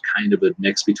it's kind of a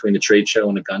mix between a trade show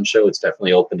and a gun show. It's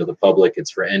definitely open to the public. It's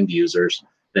for end users,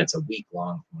 and it's a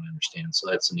week-long, from what I understand.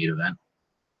 So that's a neat event.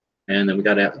 And then we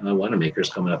got Wanamaker's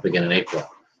coming up again in April.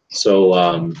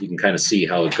 So you can kind of see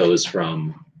how it goes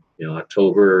from, you know,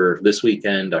 October this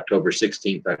weekend, October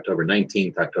 16th, October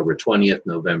 19th, October 20th,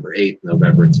 November 8th,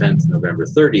 November 10th, November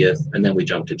 30th, and then we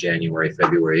jump to January,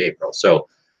 February, April. So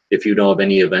if you know of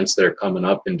any events that are coming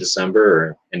up in December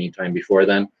or anytime before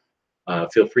then,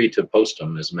 feel free to post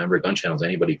them. As a member of Gun Channels,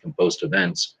 anybody can post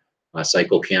events.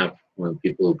 Cycle Camp, one of the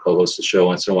people who co-hosts the show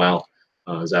once in a while,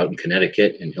 is out in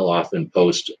Connecticut, and he'll often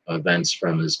post events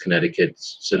from his Connecticut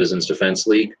Citizens Defense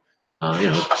League.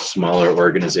 You know, smaller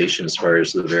organization as far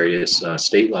as the various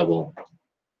state level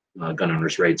gun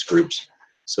owners' rights groups.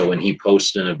 So when he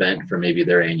posts an event for maybe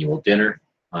their annual dinner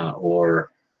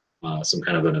or some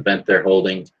kind of an event they're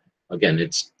holding, again,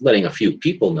 it's letting a few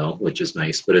people know, which is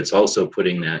nice, but it's also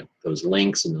putting those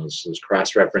links and those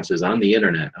cross references on the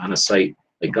internet on a site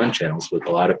like Gun Channels with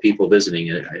a lot of people visiting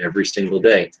it every single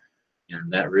day,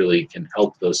 and that really can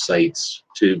help those sites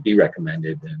to be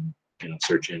recommended in, you know,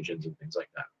 search engines and things like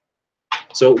that.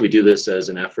 So we do this as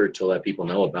an effort to let people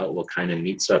know about what kind of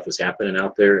neat stuff is happening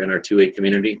out there in our 2A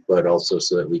community, but also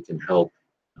so that we can help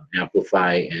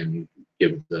amplify and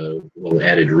give the little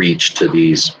added reach to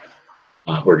these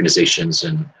organizations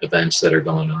and events that are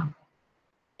going on.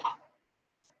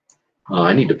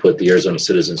 I need to put the Arizona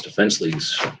Citizens Defense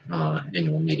League's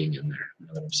annual meeting in there,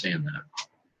 now that I'm saying that.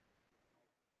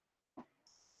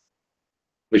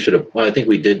 We should have, well, I think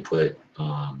we did put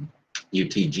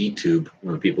UTG Tube,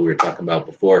 one of the people we were talking about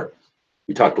before.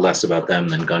 We talked less about them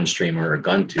than Gunstreamer or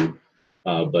GunTube,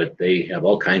 but they have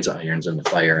all kinds of irons in the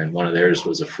fire, and one of theirs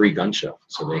was a free gun show.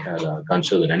 So they had a gun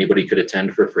show that anybody could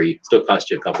attend for free. Still cost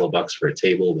you a couple of bucks for a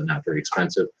table, but not very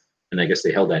expensive. and I guess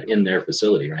they held that in their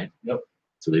facility, right? Yep.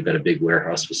 So they've got a big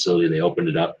warehouse facility. They opened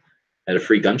it up, had a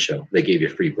free gun show. They gave you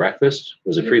free breakfast.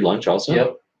 Was it free lunch also?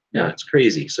 Yep. Yeah, it's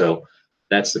crazy. So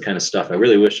that's the kind of stuff I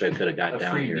really wish I could have got A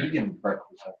down free here. vegan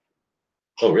breakfast.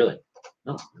 Oh, really?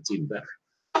 Oh, that's even better.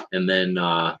 And then,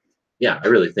 yeah, I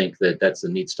really think that that's the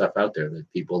neat stuff out there, that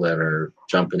people that are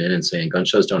jumping in and saying gun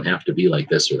shows don't have to be like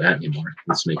this or that anymore.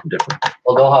 Let's make them different.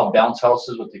 Well, they'll have bounce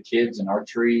houses with the kids and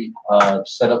archery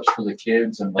setups for the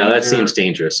kids. And Now that laser. seems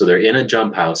dangerous. So they're in a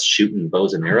jump house shooting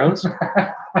bows and arrows.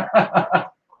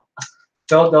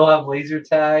 They'll have laser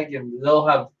tag, and they'll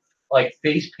have like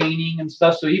face painting and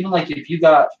stuff. So even like if you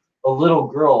got a little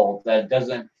girl that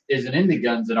isn't into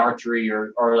guns and archery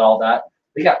or all that,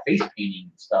 they got face painting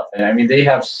and stuff. And I mean, they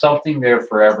have something there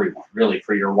for everyone, really.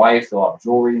 For your wife, they'll have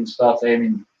jewelry and stuff. I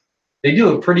mean, they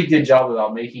do a pretty good job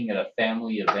about making it a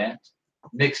family event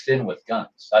mixed in with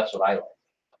guns. That's what I like.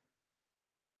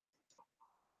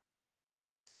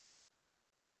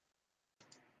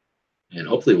 And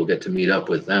hopefully we'll get to meet up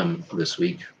with them this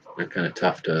week. They're kind of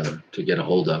tough to get a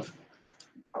hold of.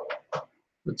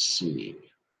 Let's see.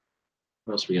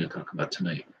 What else are we going to talk about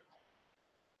tonight?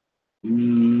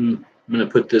 I'm going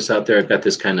to put this out there. I've got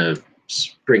this kind of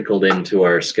sprinkled into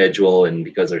our schedule, and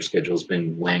because our schedule's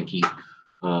been wanky,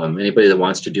 anybody that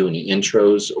wants to do any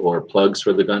intros or plugs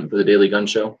for the Daily Gun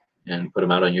Show and put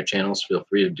them out on your channels, feel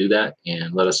free to do that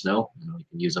and let us know, and we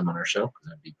can use them on our show, because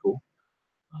that'd be cool.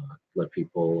 Let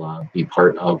people be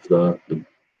part of the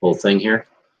whole thing here.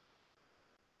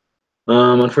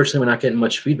 Unfortunately, we're not getting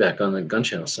much feedback on the gun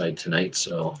channel side tonight,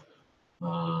 so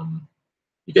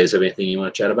you guys have anything you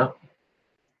want to chat about?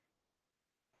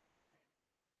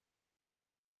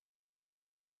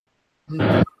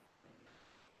 Nothing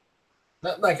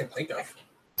I can think of.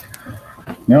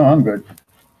 No, I'm good.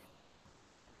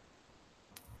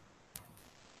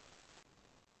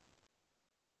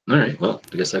 All right, well,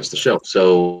 I guess that's the show.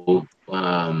 So,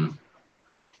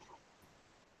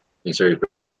 thanks, everybody.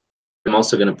 I'm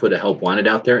also going to put a help wanted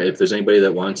out there. If there's anybody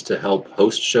that wants to help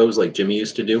host shows like Jimmy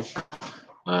used to do,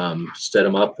 set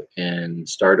them up and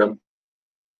start them.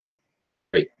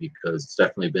 Great, because it's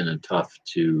definitely been tough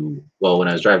to, well, when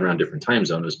I was driving around different time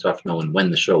zones, it was tough knowing when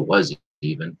the show was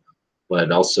even, but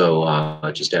also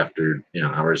just after,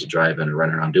 hours of driving and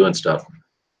running around doing stuff,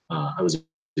 I was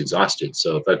exhausted.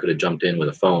 So if I could have jumped in with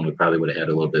a phone, we probably would have had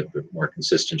a little bit more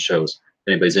consistent shows.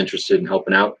 If anybody's interested in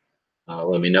helping out,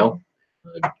 let me know.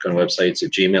 Go to websites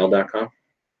at gmail.com.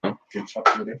 Huh? Good shop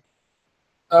for the day.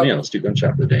 Yeah, let's do gun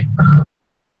shop of the day.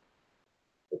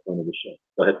 That's one of the show.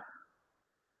 Go ahead.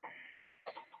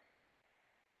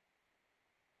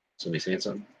 Somebody saying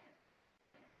something?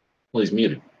 Well, he's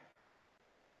muted.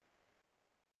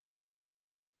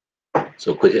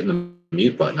 So quit hitting the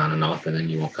mute button on and off, and then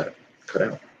you won't cut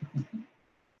out.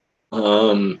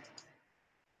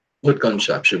 What gun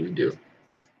shop should we do?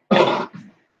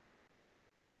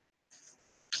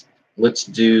 Let's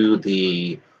do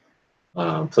the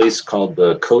place called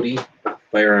the Cody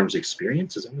Firearms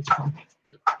Experience. Is that what it's called?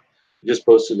 I just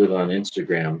posted it on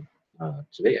Instagram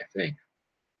today, I think.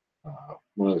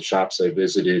 One of the shops I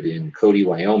visited in Cody,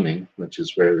 Wyoming, which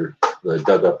is where the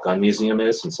Dug Up Gun Museum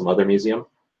is, and some other museum.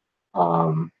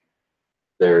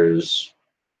 There's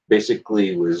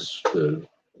basically was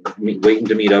waiting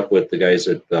to meet up with the guys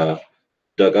at the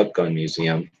Dug Up Gun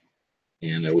Museum,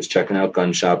 and I was checking out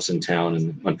gun shops in town,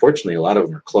 and unfortunately a lot of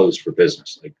them are closed for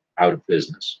business, like out of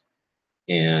business,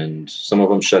 and some of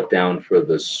them shut down for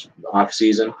this off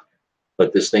season.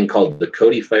 But this thing called the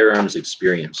Cody Firearms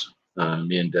Experience,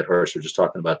 me and Dead Horse were just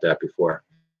talking about that before.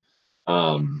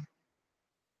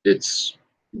 It's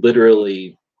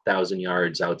literally 1,000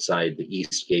 yards outside the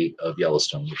east gate of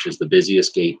Yellowstone, which is the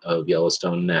busiest gate of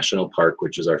Yellowstone National Park,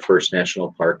 which is our first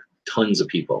national park. Tons of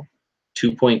people,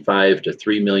 2.5 to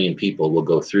 3 million people will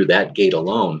go through that gate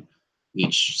alone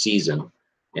each season,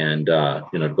 and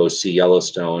go see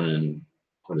Yellowstone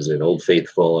and Old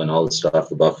Faithful and all the stuff,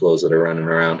 the buffaloes that are running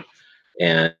around,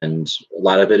 and a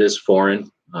lot of it is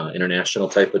foreign, international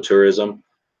type of tourism,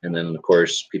 and then of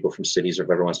course people from cities or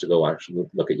whoever wants to go actually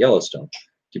look at Yellowstone.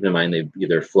 Keep in mind they've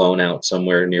either flown out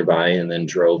somewhere nearby and then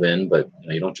drove in, but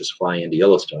you don't just fly into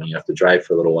Yellowstone. You have to drive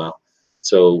for a little while.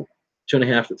 So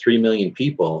 2.5 to 3 million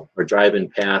people are driving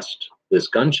past this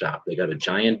gun shop. They got a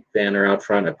giant banner out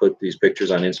front. I put these pictures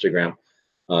on Instagram,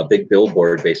 a big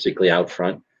billboard basically out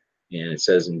front, and it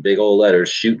says in big old letters,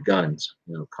 "Shoot guns."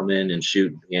 Come in and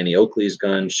shoot Annie Oakley's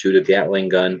gun, shoot a Gatling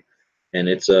gun, and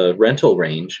it's a rental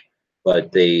range,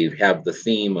 but they have the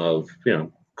theme of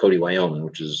Cody, Wyoming,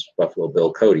 which is Buffalo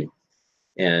Bill Cody,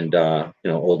 and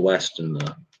Old West and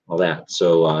all that.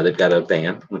 So they've got a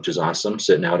van, which is awesome,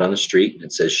 sitting out on the street.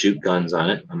 It says shoot guns on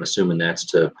it. I'm assuming that's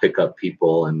to pick up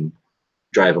people and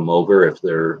drive them over if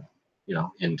they're, you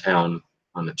know, in town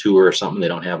on the tour or something. They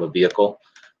don't have a vehicle.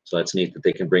 So that's neat that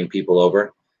they can bring people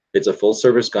over. It's a full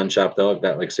service gun shop though. I've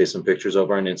got, like, say, some pictures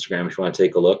over on Instagram if you want to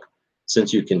take a look.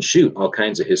 Since you can shoot all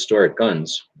kinds of historic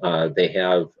guns, they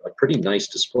have a pretty nice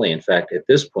display. In fact, at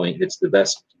this point, it's the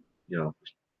best, you know,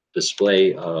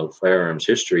 display of firearms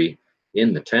history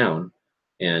in the town.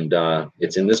 And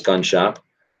it's in this gun shop.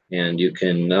 And you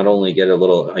can not only get a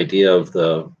little idea of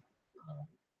the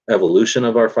evolution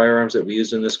of our firearms that we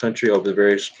used in this country over the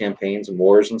various campaigns and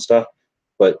wars and stuff,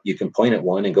 but you can point at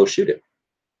one and go shoot it.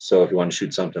 So if you want to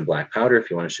shoot something black powder, if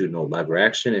you want to shoot an old lever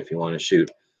action, if you want to shoot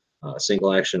a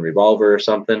single action revolver or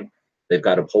something, they've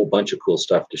got a whole bunch of cool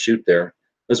stuff to shoot there,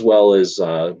 as well as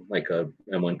like a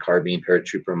M1 carbine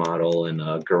paratrooper model and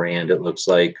a Garand, it looks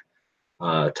like,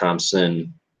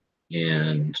 Thompson,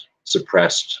 and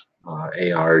suppressed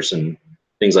ARs and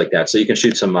things like that. So you can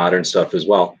shoot some modern stuff as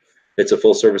well. It's a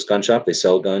full service gun shop. They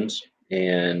sell guns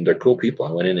and they're cool people.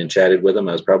 I went in and chatted with them.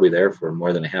 I was probably there for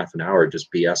more than a half an hour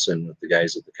just BSing with the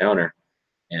guys at the counter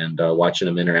and watching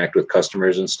them interact with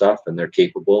customers and stuff. And they're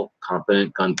capable,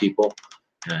 competent gun people.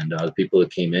 And the people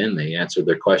that came in, they answered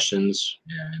their questions,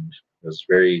 and it was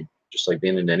very just like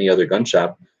being in any other gun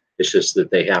shop. It's just that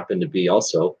they happen to be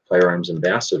also firearms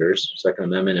ambassadors, Second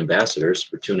Amendment ambassadors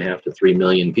for 2.5 to 3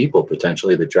 million people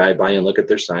potentially that drive by and look at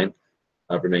their sign.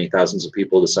 However many thousands of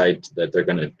people decide that they're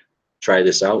going to try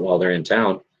this out while they're in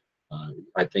town.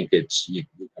 I think I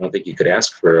don't think you could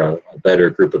ask for a better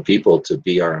group of people to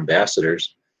be our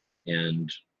ambassadors,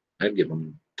 and I'd give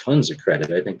them tons of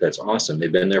credit. I think that's awesome.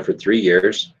 They've been there for 3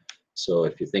 years. So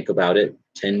if you think about it,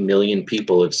 10 million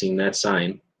people have seen that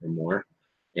sign or more.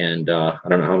 And I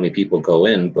don't know how many people go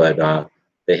in, but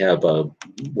they have a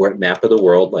map of the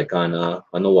world like on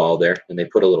the wall there, and they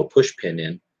put a little push pin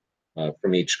in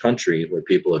from each country where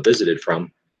people have visited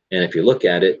from. And if you look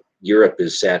at it, Europe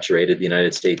is saturated, the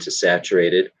United States is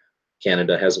saturated,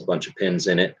 Canada has a bunch of pins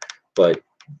in it, but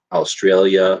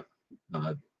Australia,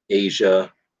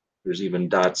 Asia, there's even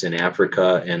dots in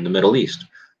Africa and the Middle East.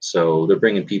 So they're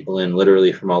bringing people in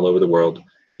literally from all over the world,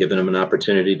 giving them an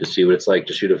opportunity to see what it's like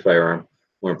to shoot a firearm.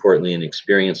 More importantly, an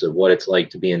experience of what it's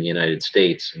like to be in the United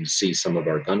States and see some of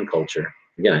our gun culture.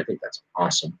 Again, I think that's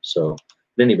awesome. So I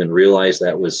didn't even realize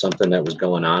that was something that was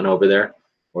going on over there,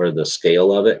 or the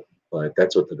scale of it. But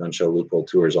that's what the Gun Show Loophole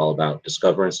Tour is all about,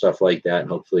 discovering stuff like that and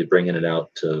hopefully bringing it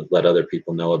out to let other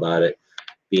people know about it,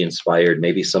 be inspired.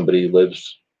 Maybe somebody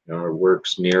lives, you know, or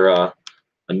works near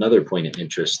another point of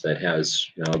interest that has,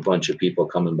 you know, a bunch of people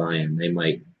coming by, and they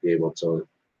might be able to,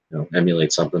 you know,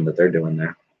 emulate something that they're doing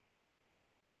there.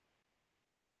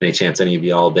 Any chance any of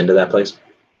you all been to that place? It's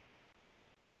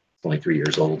only 3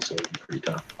 years old, so it's pretty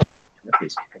tough.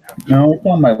 No, it's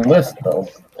on my list though.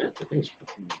 Yeah, I think it's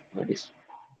nice.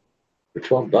 For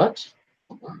 $12?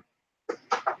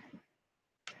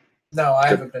 No, I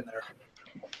haven't been there.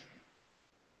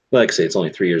 Like I say, it's only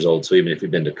 3 years old, so even if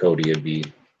you've been to Cody,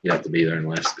 you'd have to be there in the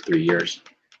last 3 years.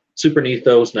 Super neat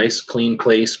though. It's nice, clean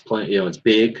place. You know, it's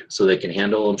big, so they can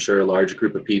handle, I'm sure, a large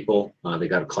group of people. They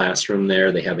got a classroom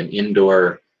there. They have an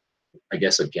indoor, I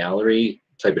guess, a gallery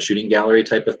type of shooting gallery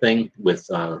type of thing with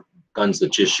guns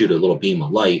that just shoot a little beam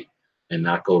of light and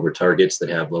knock over targets that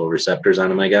have little receptors on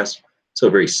them, I guess. So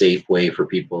a very safe way for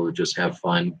people to just have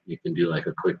fun. You can do like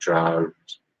a quick draw,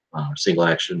 single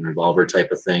action revolver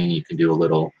type of thing. You can do a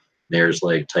little mare's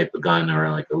leg type of gun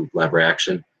or like a lever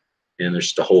action. And there's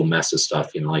just a whole mess of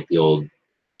stuff, you know, like the old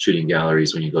shooting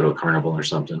galleries when you go to a carnival or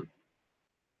something.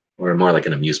 Or more like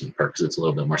an amusement park, because it's a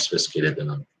little bit more sophisticated than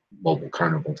a mobile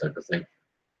carnival type of thing.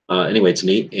 Anyway, it's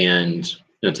neat, and you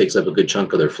know, it takes up a good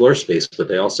chunk of their floor space, but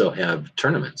they also have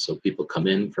tournaments. So people come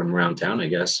in from around town, I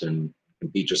guess, and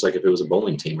compete just like if it was a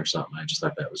bowling team or something. I just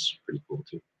thought that was pretty cool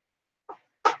too.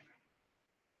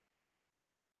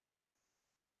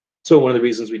 So one of the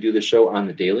reasons we do this show on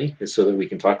the daily is so that we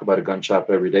can talk about a gun shop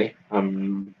every day.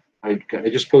 I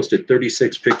just posted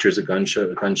 36 pictures of gun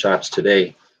shops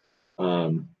today.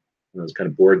 I was kind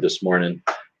of bored this morning,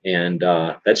 and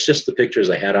that's just the pictures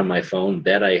I had on my phone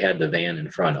that I had the van in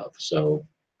front of. So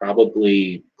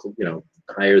probably, you know,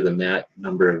 higher than that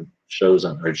number of shows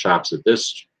on our shops at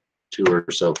this tour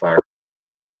so far.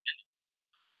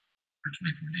 For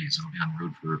 24 days, I'll be on the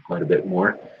road for quite a bit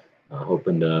more.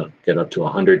 Hoping to get up to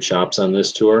 100 shops on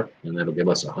this tour, and that'll give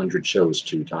us 100 shows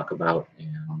to talk about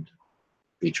and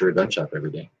feature a gun shop every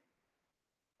day.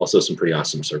 Also some pretty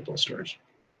awesome surplus stores.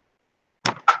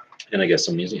 And I guess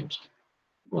some museums.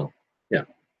 Well, yeah,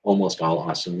 almost all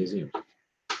awesome museums.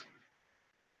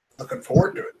 Looking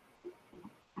forward to it.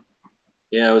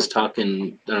 Yeah, I was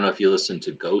talking. I don't know if you listened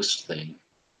to Ghost thing.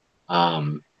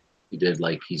 He did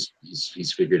like he's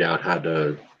figured out how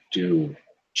to do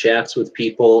chats with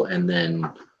people and then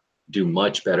do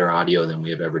much better audio than we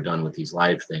have ever done with these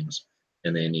live things.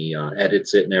 And then he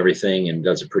edits it and everything and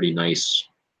does a pretty nice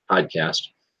podcast.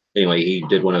 Anyway, he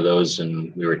did one of those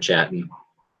and we were chatting.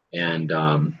 And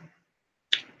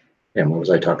what was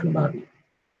I talking about?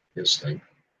 This thing.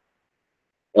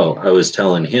 Oh, I was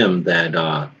telling him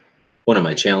that one of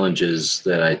my challenges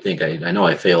that I think I know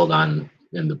I failed on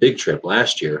in the big trip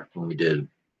last year when we did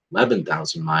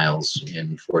 11,000 miles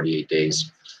in 48 days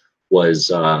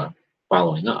was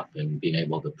following up and being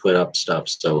able to put up stuff.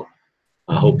 So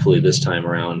hopefully this time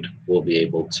around we'll be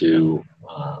able to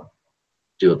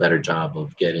do a better job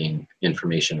of getting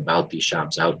information about these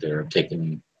shops out there,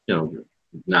 taking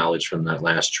knowledge from that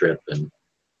last trip, and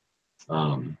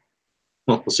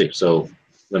we'll see. So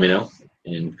let me know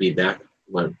and feedback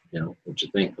what you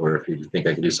think, or if you think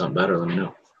I can do something better, let me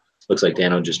know. Looks like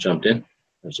Dano just jumped in.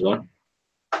 How's it going?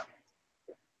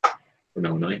 From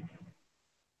Illinois.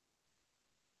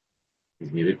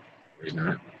 He's muted. Or he's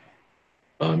not.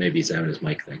 Oh, maybe he's having his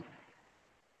mic thing.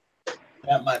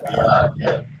 That might be.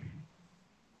 Yeah.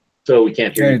 So we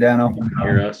can't hear Hey, you. Dano. You can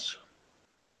hear us.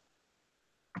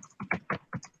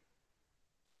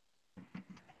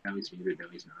 Now he's muted. Now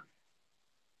he's not.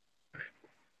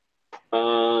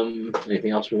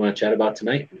 Anything else we want to chat about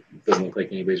tonight? It doesn't look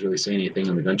like anybody's really saying anything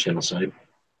on the gun channel side.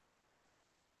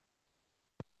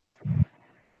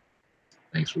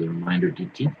 Thanks for the reminder,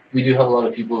 DT. We do have a lot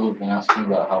of people who've been asking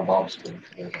about how Bob's been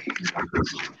today.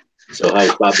 So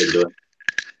how's Bob been doing?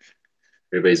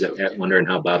 Everybody's wondering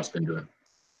how Bob's been doing.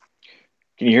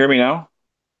 Can you hear me now?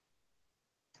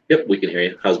 Yep, we can hear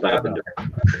you. How's Bob been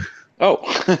doing?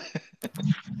 Oh,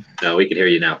 No, we can hear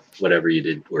you now. Whatever you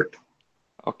did worked.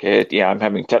 okay. Yeah, I'm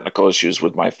having technical issues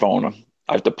with my phone.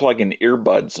 I have to plug in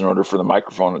earbuds in order for the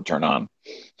microphone to turn on.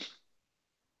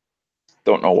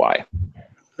 Don't know why.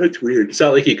 That's weird. It's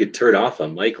not like you could turn off a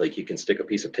mic, like you can stick a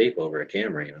piece of tape over a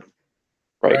camera,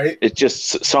 Right. Right. It's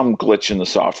just some glitch in the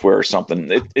software or something.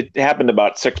 It happened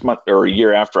about 6 months or a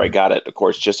year after I got it, of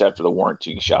course, just after the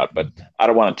warranty shot, but I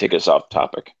don't want to take us off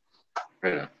topic.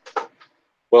 Right on.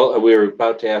 Well, we were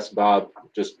about to ask Bob,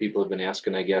 just people have been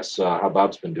asking, I guess, how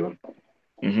Bob's been doing.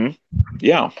 Mm-hmm.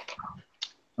 Yeah.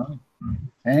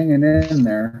 Hanging in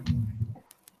there.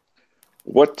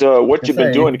 What you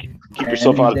been doing to keep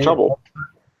yourself out of trouble?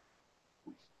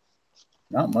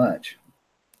 Not much.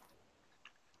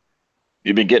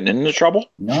 You been getting into trouble?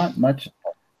 Not much.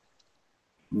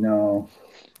 No.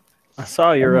 I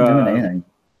saw I haven't been doing anything.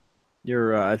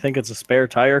 your I think it's a spare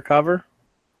tire cover.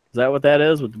 Is that what that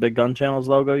is with the big gun channels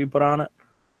logo you put on it?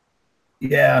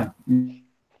 Yeah.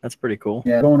 That's pretty cool.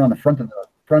 Yeah, going on the front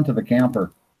of the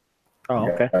camper. Oh,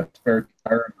 okay. A spare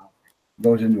tire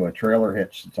goes into a trailer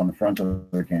hitch that's on the front of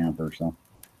the camper. So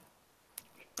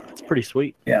It's pretty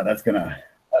sweet. yeah, that's gonna.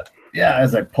 Yeah,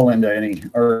 as I pull into any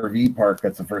RV park,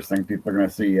 that's the first thing people are gonna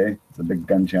see. It's a big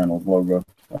gun channel logo.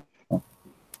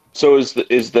 So is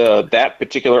that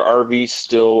particular RV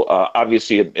still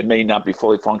obviously it may not be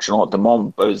fully functional at the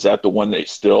moment, but is that the one that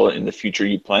still in the future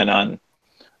you plan on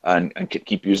and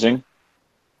keep using?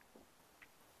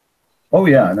 Oh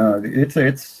yeah, no,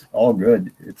 it's all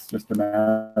good. It's just a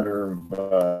matter of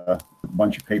a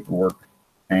bunch of paperwork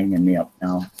hanging me up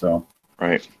now. So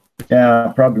Right.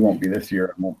 yeah, probably won't be this year.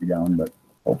 It won't be down, but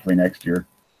hopefully next year.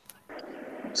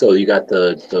 So you got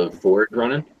the Ford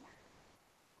running?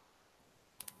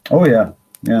 Oh yeah,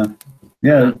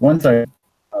 yeah. Once I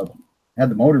had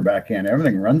the motor back in,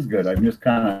 everything runs good. I'm just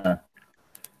kind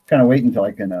of waiting until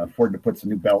I can afford to put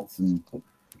some new belts and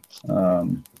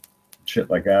shit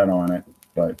like that on it.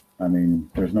 But I mean,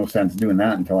 there's no sense doing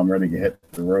that until I'm ready to hit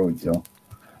the road. So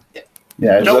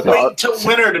yeah, Don't wait until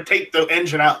winter to take the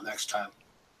engine out next time.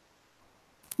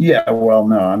 yeah. Well,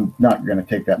 no, I'm not going to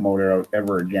take that motor out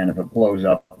ever again. If it blows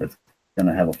up, it's going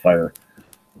to have a fire.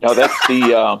 Now that's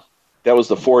the that was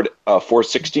the Ford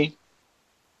 460.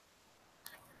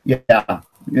 Yeah.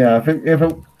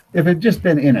 If it just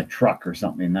been in a truck or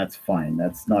something, that's fine.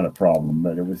 That's not a problem.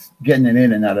 But it was getting it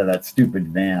in and out of that stupid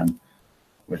van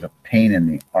was a pain in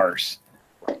the arse.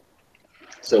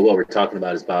 So what we're talking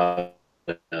about is about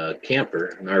a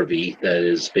camper, an RV that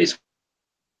is basically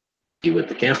with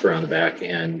the camper on the back,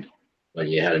 and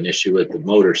you had an issue with the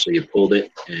motor, so you pulled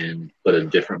it and put a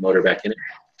different motor back in it.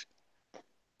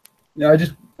 No,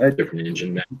 Different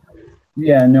engine back.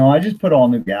 Yeah, no, I just put all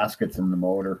new gaskets in the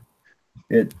motor.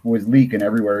 It was leaking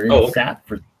everywhere. It sat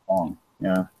for so long.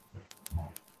 Yeah.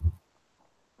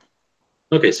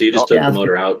 Okay, so you just took the gasket.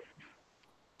 motor out,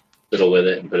 fiddle with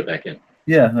it, and put it back in.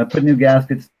 Yeah, I put new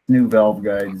gaskets, new valve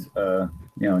guides,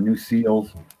 new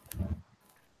seals.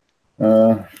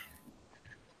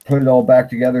 Put it all back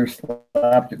together,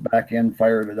 slapped it back in,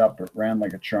 fired it up. It ran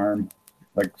like a charm,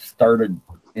 like started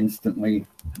instantly,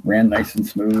 ran nice and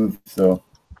smooth. So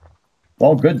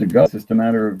all good to go. It's just a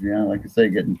matter of, like I say,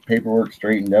 getting paperwork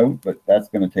straightened out, but that's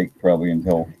going to take probably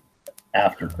until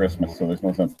after Christmas. So there's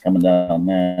no sense coming down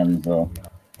then. So,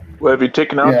 well, have you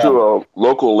taken out to a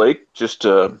local lake just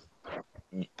to,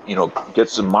 get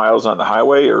some miles on the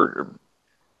highway, or?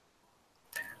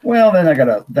 Well, then I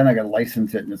gotta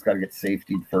license it, and it's got to get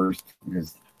safetied first,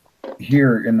 because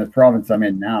here in the province I'm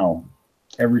in now,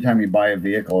 every time you buy a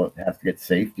vehicle, it has to get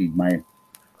safetied.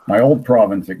 My old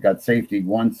province, it got safetied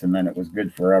once, and then it was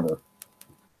good forever,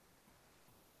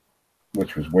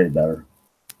 which was way better.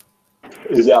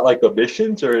 Is that like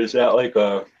emissions, or is that like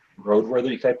a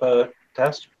roadworthy type of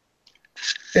test?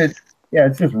 It's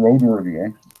just roadworthy,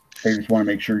 eh? They just want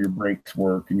to make sure your brakes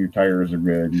work and your tires are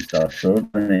good and stuff. So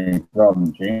if there's any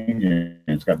problem changing,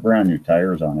 it's got brand new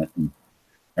tires on it, and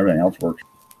everything else works.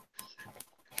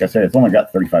 Like I said, it's only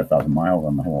got 35,000 miles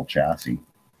on the whole chassis.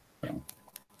 So,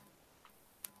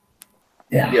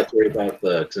 yeah. You have to worry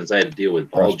about since I had to deal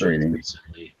with ball joints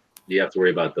recently, do you have to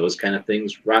worry about those kind of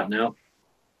things rotting out?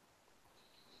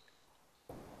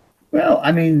 Well,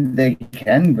 I mean, they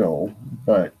can go,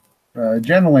 but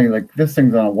generally, like, this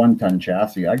thing's on a 1-ton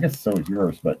chassis. I guess so is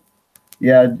yours, but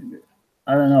yeah,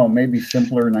 I don't know, maybe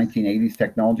simpler 1980s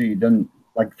technology. You didn't,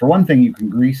 like, for one thing, you can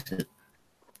grease it.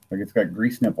 Like, it's got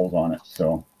grease nipples on it,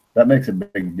 so that makes a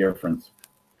big difference.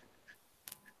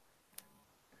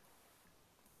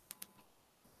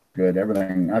 Good,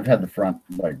 everything. I've had the front,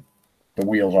 like, the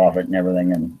wheels off it and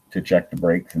everything, and to check the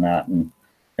brakes and that, and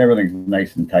everything's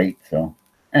nice and tight, so,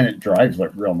 and it drives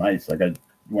like real nice. Like,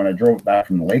 when I drove it back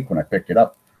from the lake, when I picked it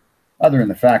up, other than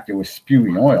the fact it was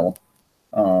spewing oil,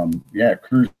 it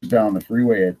cruised down the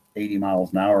freeway at 80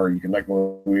 miles an hour. You can let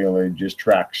go of the wheel, it just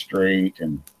tracks straight,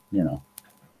 and Now,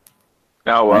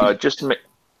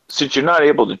 since you're not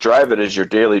able to drive it as your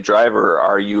daily driver,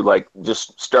 are you like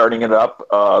just starting it up,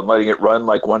 letting it run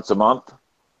like once a month?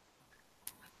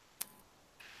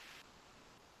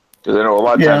 Because I know a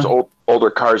lot of times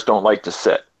older cars don't like to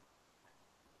sit.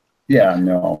 Yeah,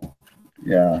 no.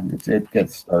 Yeah, it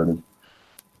gets started.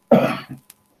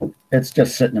 It's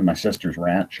just sitting in my sister's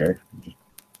ranch. Just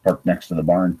parked next to the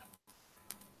barn.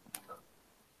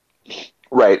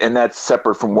 Right, and that's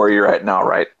separate from where you're at now,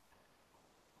 right?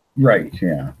 Right,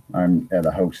 yeah. I'm at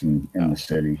a house in the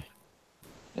city.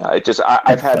 Yeah,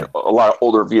 I've had a lot of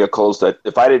older vehicles that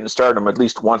if I didn't start them at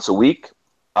least once a week,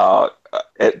 at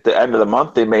the end of the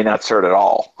month, they may not start at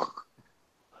all.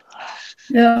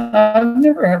 Yeah, I've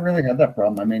never really had that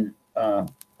problem. I mean,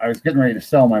 I was getting ready to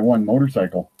sell my one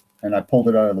motorcycle, and I pulled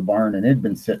it out of the barn, and it had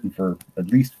been sitting for at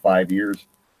least 5 years.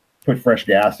 Put fresh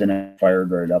gas in it,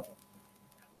 fired right up.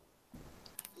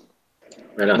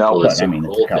 Right until it's so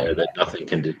cold there that nothing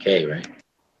can decay, right?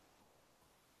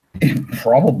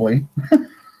 Probably.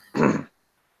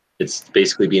 It's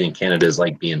basically being in Canada is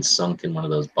like being sunk in one of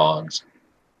those bogs.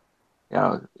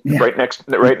 Yeah. Right next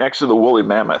to the woolly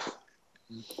mammoth.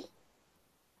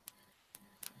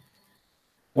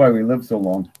 Why we live so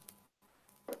long.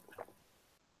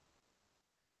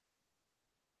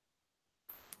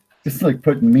 Just like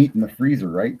putting meat in the freezer,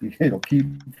 right? It'll keep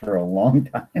for a long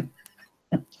time.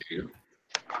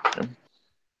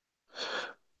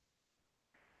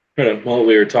 Well,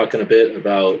 we were talking a bit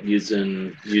about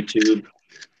using YouTube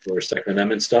for Second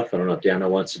Amendment stuff. I don't know if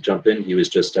Daniel wants to jump in. He was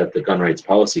just at the Gun Rights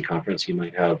Policy Conference. He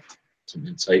might have some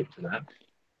insight to that.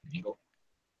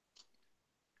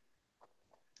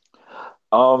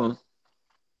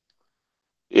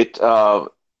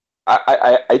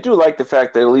 I do like the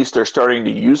fact that at least they're starting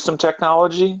to use some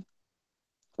technology,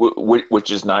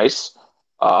 which is nice.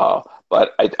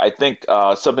 But I think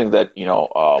something that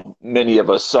many of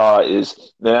us saw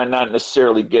is they're not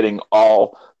necessarily getting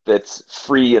all that's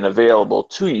free and available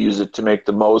to use it to make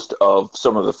the most of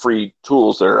some of the free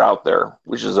tools that are out there,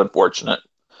 which is unfortunate,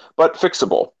 but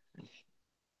fixable.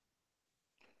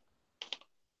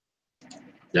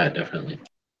 Yeah, definitely.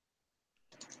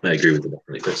 I agree with the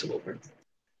definitely fixable part.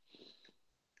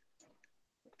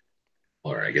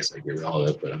 Or I guess I agree with all of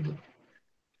it, but I'm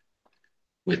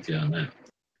with you on that.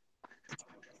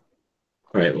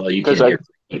 All right, well, you can't hear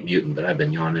mutant, but I've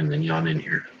been yawning and yawning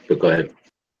here. But go ahead.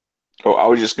 Oh, I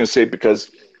was just going to say,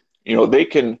 because, they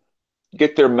can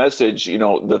get their message,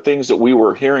 the things that we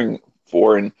were hearing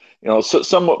for. And, so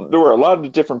there were a lot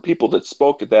of different people that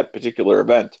spoke at that particular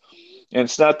event. And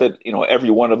it's not that,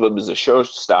 every one of them is a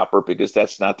showstopper, because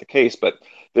that's not the case. But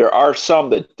there are some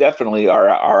that definitely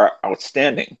are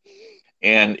outstanding.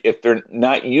 And if they're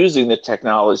not using the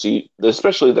technology,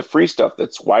 especially the free stuff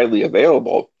that's widely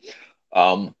available,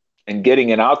 and getting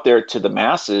it out there to the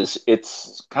masses,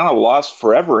 it's kind of lost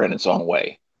forever in its own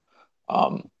way.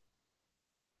 That's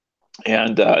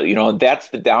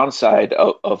the downside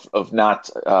of not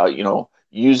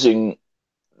using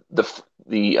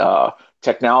the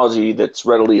technology that's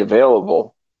readily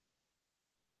available.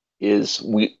 Is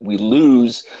we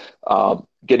lose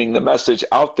getting the message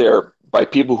out there by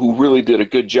people who really did a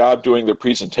good job doing their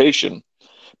presentation,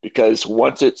 because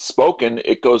once it's spoken,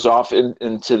 it goes off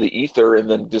into the ether and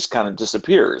then just kind of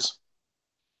disappears.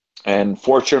 And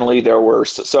fortunately, there were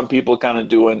some people kind of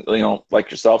doing,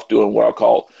 like yourself, doing what I'll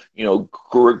call,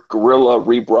 guerrilla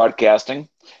rebroadcasting.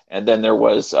 And then there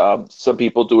was some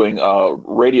people doing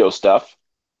radio stuff.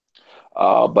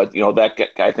 But that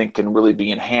I think can really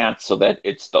be enhanced so that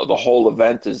it's the whole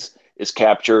event is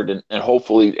captured and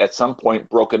hopefully at some point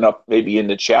broken up maybe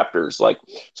into chapters. Like,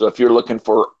 so if you're looking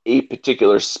for a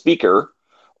particular speaker,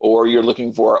 or you're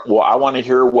looking for, well, I want to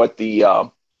hear what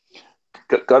the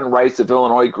Gun Rights of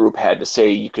Illinois group had to say,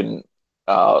 you can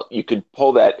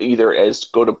pull that either as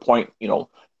go to point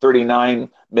 39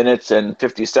 minutes and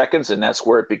 50 seconds, and that's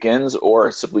where it begins,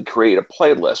 or simply create a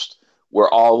playlist where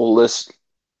all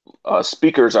the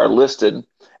speakers are listed,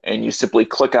 and you simply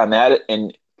click on that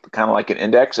and kind of like an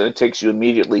index, and it takes you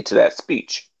immediately to that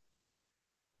speech.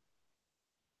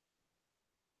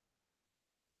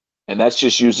 And that's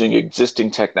just using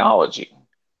existing technology.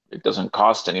 It doesn't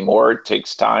cost any more. It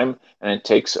takes time, and it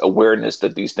takes awareness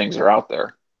that these things are out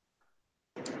there.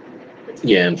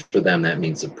 Yeah, and for them, that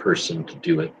means a person to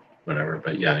do it, whatever.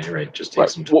 But yeah, you're right. It just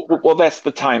takes some time. Well, that's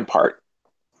the time part.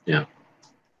 Yeah.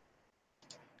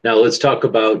 Now let's talk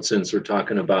about, since we're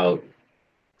talking about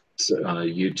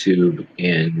YouTube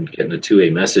and getting a two-way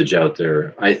message out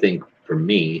there, I think for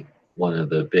me, one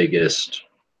of the biggest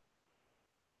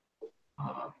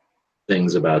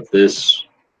things about this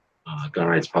Gun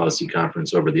Rights Policy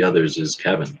Conference over the others is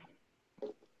Kevin.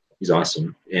 He's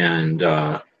awesome. And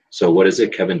so what is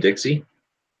it, Kevin Dixie?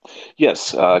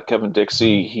 Yes, Kevin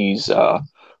Dixie. He's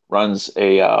runs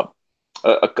a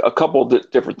couple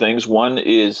different things. One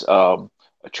is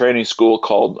a training school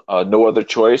called No Other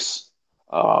Choice.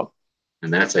 And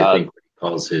that's, I think, what he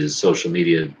calls his social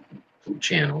media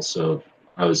channel. So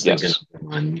I was thinking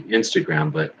on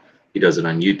Instagram, but he does it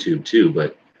on YouTube too.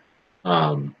 But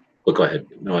go ahead.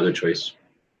 No Other Choice.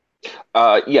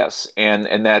 Yes,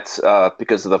 and that's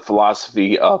because of the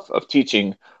philosophy of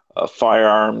teaching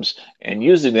firearms and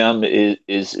using them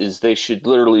is they should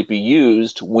literally be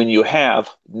used when you have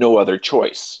no other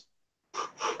choice.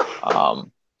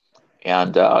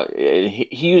 He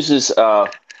uses.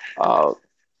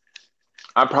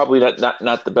 I'm probably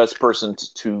not the best person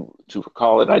to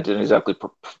call it. I didn't exactly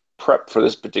prep for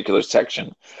this particular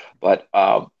section, but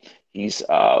he's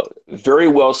very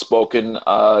well spoken.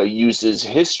 Uses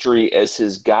history as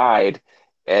his guide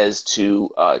as to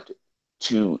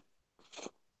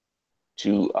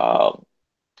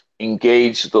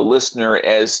engage the listener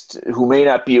who may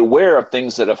not be aware of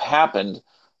things that have happened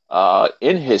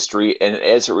in history, and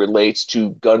as it relates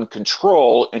to gun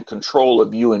control and control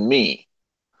of you and me,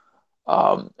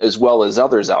 as well as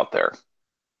others out there,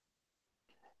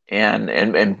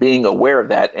 and being aware of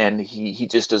that. And he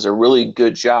just does a really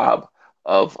good job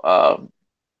of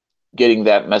getting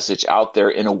that message out there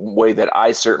in a way that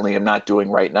I certainly am not doing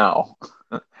right now.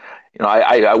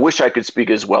 I wish I could speak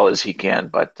as well as he can,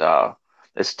 but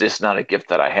it's just not a gift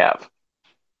that I have.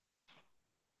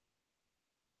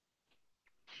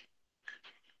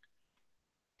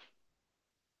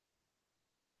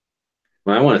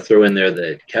 Well, I want to throw in there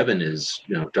that Kevin is,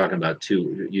 talking about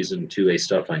using two-way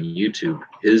stuff on YouTube.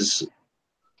 His,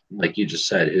 like you just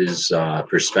said, his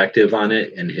perspective on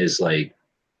it and his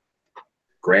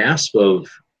grasp of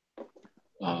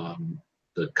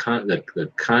the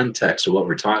context of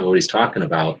what he's talking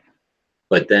about,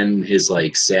 but then his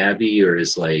savvy or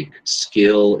his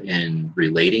skill in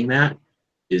relating that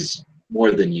is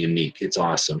more than unique. It's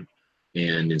awesome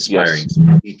and inspiring.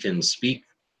 Yes. He can speak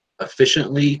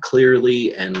efficiently,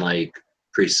 clearly, and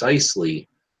precisely,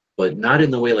 but not in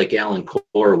the way like Alan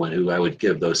Corwin, who I would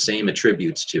give those same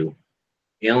attributes to.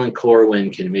 Alan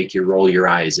Corwin can make you roll your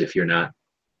eyes if you're not,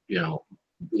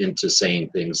 into saying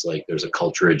things like there's a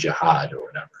culture of jihad or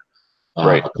whatever.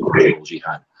 Right.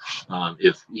 Jihad.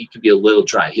 If he could be a little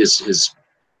dry, his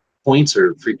points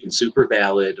are freaking super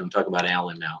valid. I'm talking about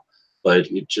Alan now, but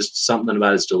it's just something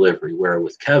about his delivery. Where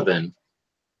with Kevin,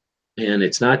 and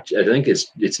it's not. I think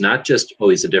it's not just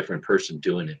he's a different person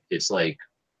doing it. It's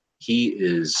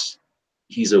he's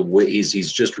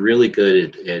just really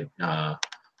good at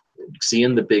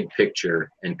seeing the big picture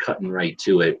and cutting right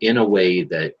to it in a way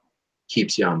that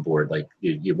keeps you on board. Like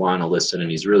you want to listen, and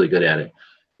he's really good at it.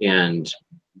 And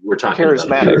we're talking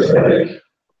Charismatic.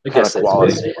 I guess that's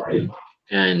quality. it.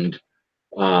 And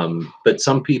but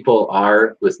some people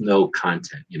are with no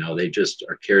content, you know, they just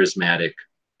are charismatic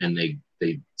and they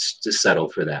just settle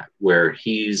for that, where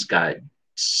he's got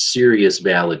serious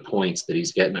valid points that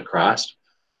he's getting across.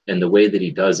 And the way that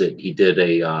he does it, he did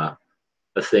a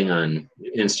thing on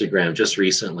Instagram just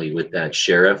recently with that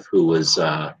sheriff who was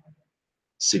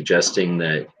suggesting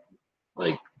that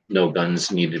like no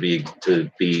guns need to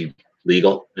be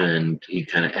legal, and he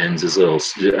kind of ends his little,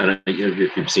 I don't know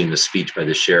if you've seen the speech by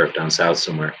the sheriff down south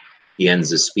somewhere. He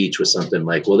ends his speech with something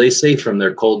like, well, they say from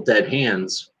their cold dead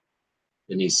hands,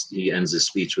 and he ends his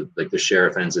speech with, like, the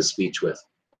sheriff ends his speech with,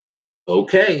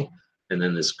 okay. And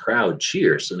then this crowd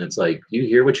cheers, and it's like, you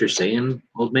hear what you're saying,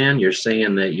 old man? You're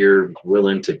saying that you're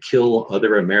willing to kill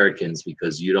other Americans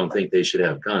because you don't think they should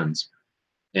have guns.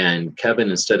 And Kevin,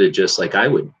 instead of just like I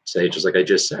would say, just like I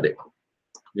just said it,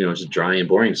 you know, just dry and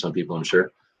boring to some people, I'm sure.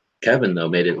 Kevin, though,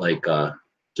 made it like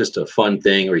just a fun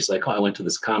thing where he's like, oh, I went to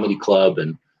this comedy club,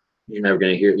 and you're never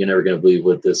going to believe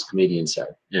what this comedian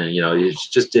said. And, you know, he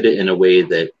just did it in a way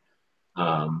that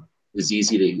is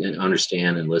easy to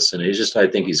understand and listen. It's just, I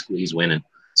think he's winning.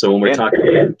 So when we're talking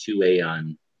about 2A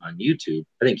on YouTube,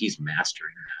 I think he's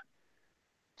mastering that.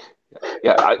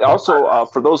 Yeah. I also,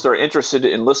 for those that are interested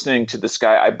in listening to this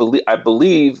guy, I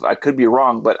believe I could be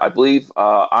wrong, but I believe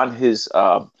on his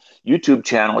YouTube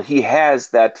channel he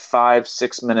has that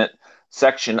 5-6 minute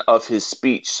section of his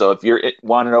speech. So if you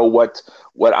want to know what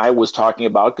I was talking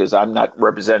about, because I'm not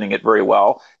representing it very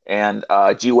well, and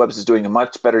G Webs is doing a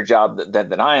much better job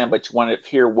than I am, but you want to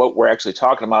hear what we're actually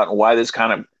talking about and why this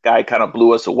kind of guy kind of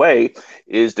blew us away,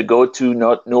 is to go to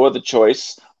No Other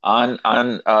Choice on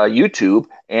YouTube,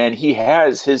 and he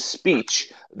has his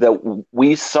speech that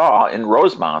we saw in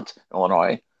Rosemont,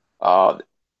 Illinois, and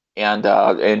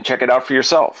check it out for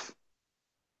yourself.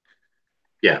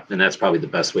 Yeah, and that's probably the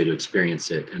best way to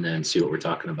experience it, and then see what we're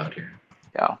talking about here.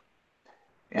 Yeah,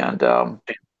 and right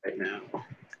now.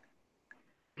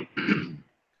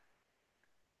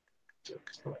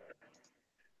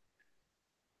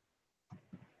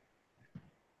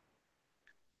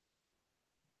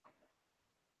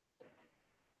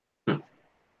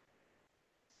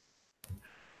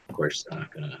 Of course, they're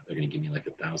gonna give me like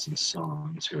 1,000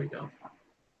 songs. Here we go.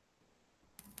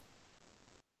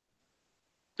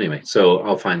 Anyway, so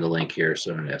I'll find the link here,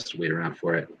 so I don't have to wait around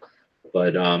for it.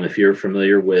 But if you're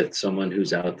familiar with someone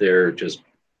who's out there just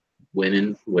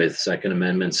winning with Second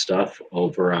Amendment stuff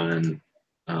over on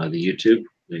the YouTube,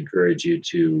 we encourage you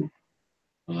to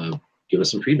give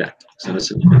us some feedback. Send us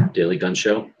a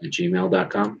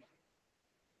dailygunshow@gmail.com.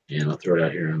 And I'll throw it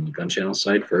out here on the Gun Channel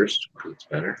site first. It's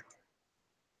better.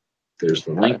 There's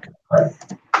the link.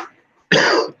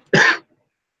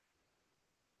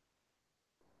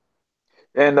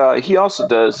 And he also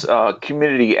does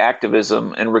community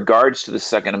activism in regards to the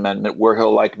Second Amendment, where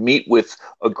he'll like meet with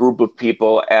a group of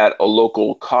people at a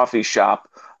local coffee shop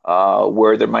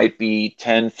where there might be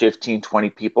 10, 15, 20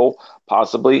 people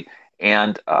possibly,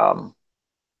 and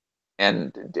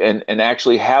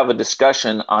actually have a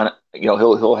discussion on, you know,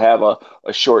 he'll have a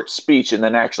short speech and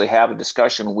then actually have a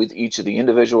discussion with each of the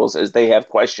individuals as they have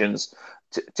questions.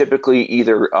 Typically,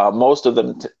 either most of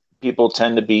them people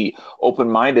tend to be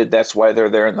open-minded. That's why they're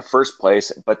there in the first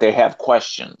place, but they have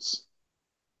questions.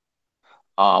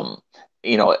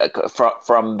 You know,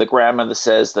 from the grandma that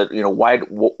says that, you know, why,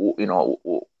 you know,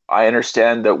 I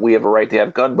understand that we have a right to have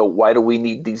a gun, but why do we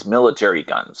need these military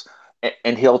guns?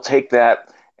 And he'll take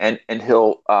that and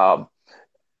he'll,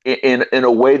 in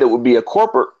a way that would be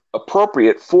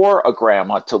appropriate for a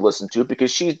grandma to listen to,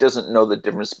 because she doesn't know the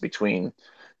difference between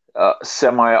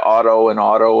semi-auto and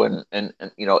auto, and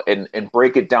you know, and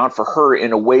break it down for her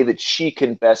in a way that she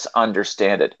can best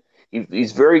understand it.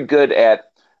 He's very good at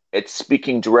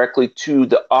speaking directly to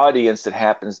the audience that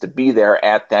happens to be there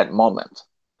at that moment.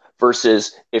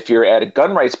 Versus if you're at a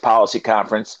gun rights policy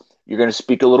conference, you're going to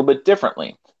speak a little bit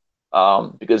differently,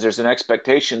 because there's an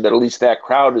expectation that at least that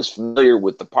crowd is familiar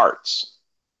with the parts.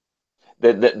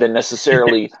 Than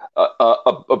necessarily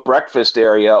a breakfast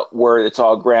area where it's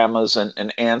all grandmas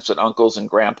and aunts and uncles and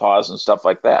grandpas and stuff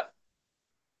like that.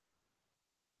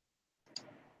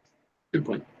 Good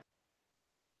point.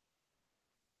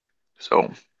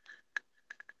 So,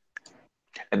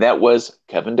 and that was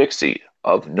Kevin Dixie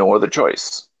of No Other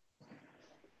Choice.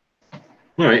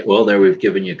 All right. Well, there we've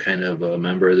given you kind of a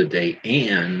member of the day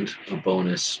and a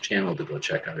bonus channel to go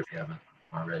check out if you haven't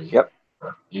already. Yep.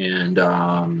 And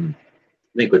I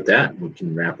think with that, we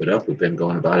can wrap it up. We've been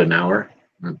going about an hour.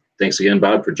 Thanks again,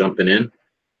 Bob, for jumping in.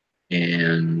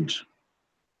 And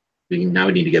now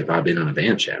we need to get Bob in on a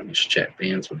band chat. We should chat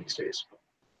bands one of these days.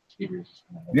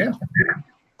 Yeah.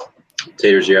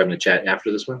 Taters, you're having a chat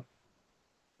after this one?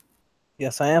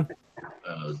 Yes, I am.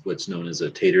 What's known as a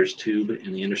Taters tube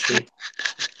in the industry.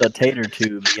 The tater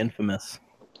tube, the infamous.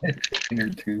 Tater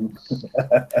tube.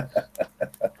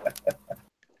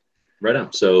 Right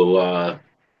on. So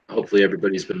hopefully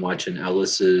everybody's been watching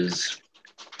Ellis's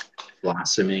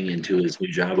blossoming into his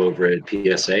new job over at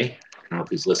PSA. I don't know if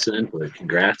he's listening, but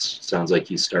congrats. Sounds like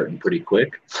he's starting pretty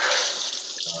quick.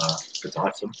 That's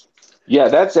awesome. Yeah,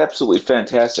 that's absolutely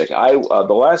fantastic. The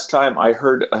last time I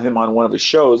heard him on one of his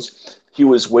shows, he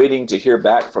was waiting to hear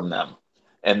back from them.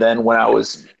 And then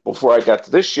before I got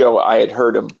to this show, I had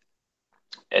heard him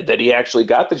that he actually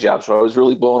got the job. So I was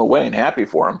really blown away and happy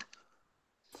for him.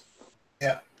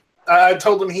 Yeah. I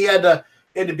told him he had to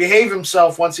behave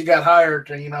himself once he got hired,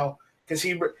 because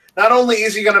he not only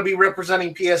is he going to be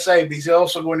representing PSA, but he's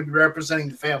also going to be representing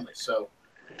the family. So,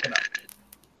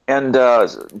 And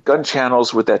Gun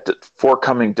Channels with that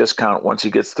forthcoming discount once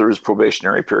he gets through his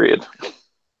probationary period.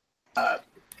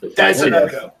 That's a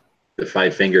no-go. The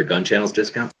 5-finger Gun Channels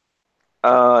discount?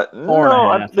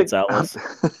 4.5, it's Ellis.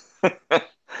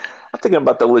 I'm thinking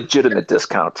about the legitimate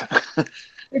discount.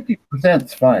 50%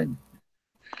 is fine.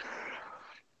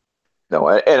 No,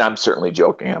 and I'm certainly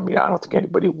joking. I mean, I don't think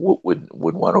anybody would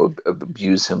want to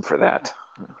abuse him for that.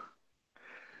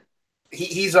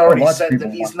 He's already said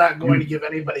that he's not going to give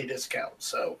anybody discounts.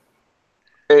 So,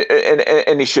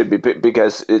 and he should be,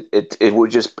 because it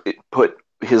would just put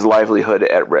his livelihood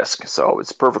at risk. So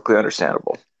it's perfectly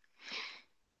understandable.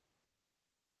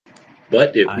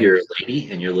 But if you're a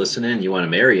lady and you're listening and you want to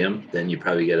marry him, then you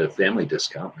probably get a family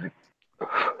discount, right?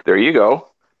 There you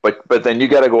go. But then you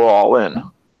got to go all in.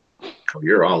 Oh,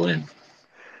 you're all in.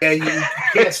 Yeah, you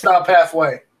can't stop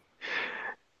halfway.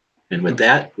 And with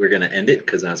that, we're going to end it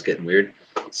because now it's getting weird.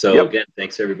 So Again,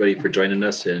 thanks everybody for joining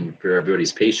us and for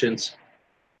everybody's patience.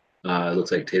 It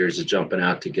looks like Taters is jumping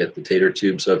out to get the tater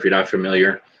tube. So if you're not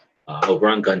familiar, over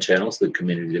on Gun Channels, the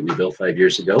community that we built 5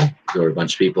 years ago, where a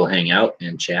bunch of people hang out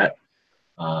and chat,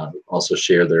 also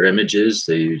share their images.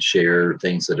 They share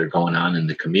things that are going on in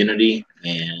the community,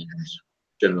 and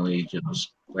generally,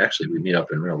 actually we meet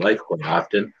up in real life quite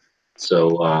often.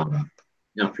 So,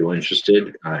 if you're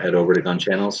interested, head over to Gun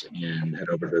Channels and head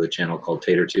over to the channel called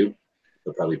Tater Tube.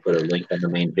 They'll probably put a link on the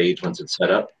main page once it's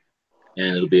set up,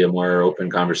 and it'll be a more open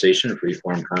conversation, a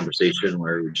free-form conversation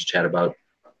where we just chat about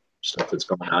stuff that's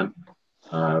going on.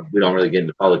 We don't really get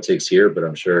into politics here, but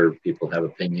I'm sure people have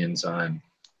opinions on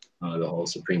the whole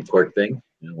Supreme Court thing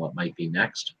and what might be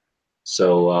next.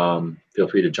 So feel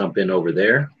free to jump in over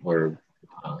there, or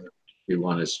if you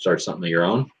want to start something of your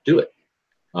own, do it.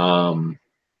 I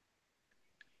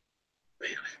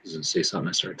was going to say something.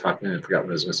 I started talking and I forgot what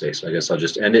I was going to say. So I guess I'll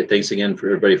just end it. Thanks again for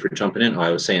everybody for jumping in.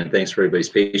 I was saying thanks for everybody's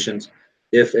patience.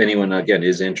 If anyone, again,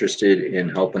 is interested in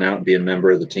helping out and being a member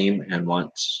of the team and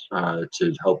wants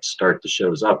to help start the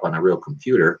shows up on a real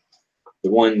computer,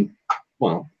 one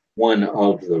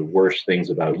of the worst things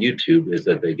about YouTube is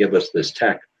that they give us this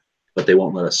tech, but they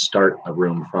won't let us start a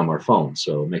room from our phone.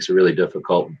 So it makes it really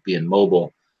difficult being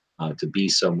mobile to be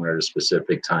somewhere at a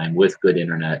specific time with good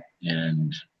internet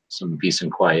and some peace and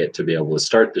quiet to be able to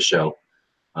start the show.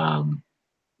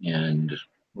 And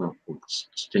we'll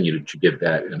continue to give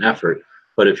that an effort.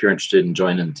 But if you're interested in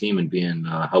joining the team and being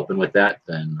helping with that,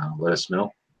 then let us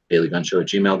know.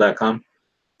 dailygunshow@gmail.com.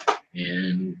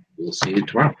 And we'll see you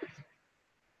tomorrow.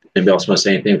 Anybody else want to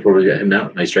say anything before we get him now?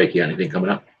 Nice strike. You got anything coming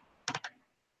up?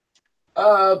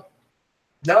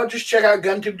 No, just check out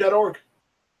guntube.org.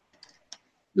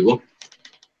 We will. All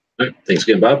right. Thanks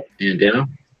again, Bob and Dano.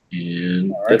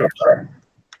 And All right.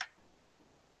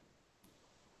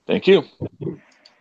 Thank you.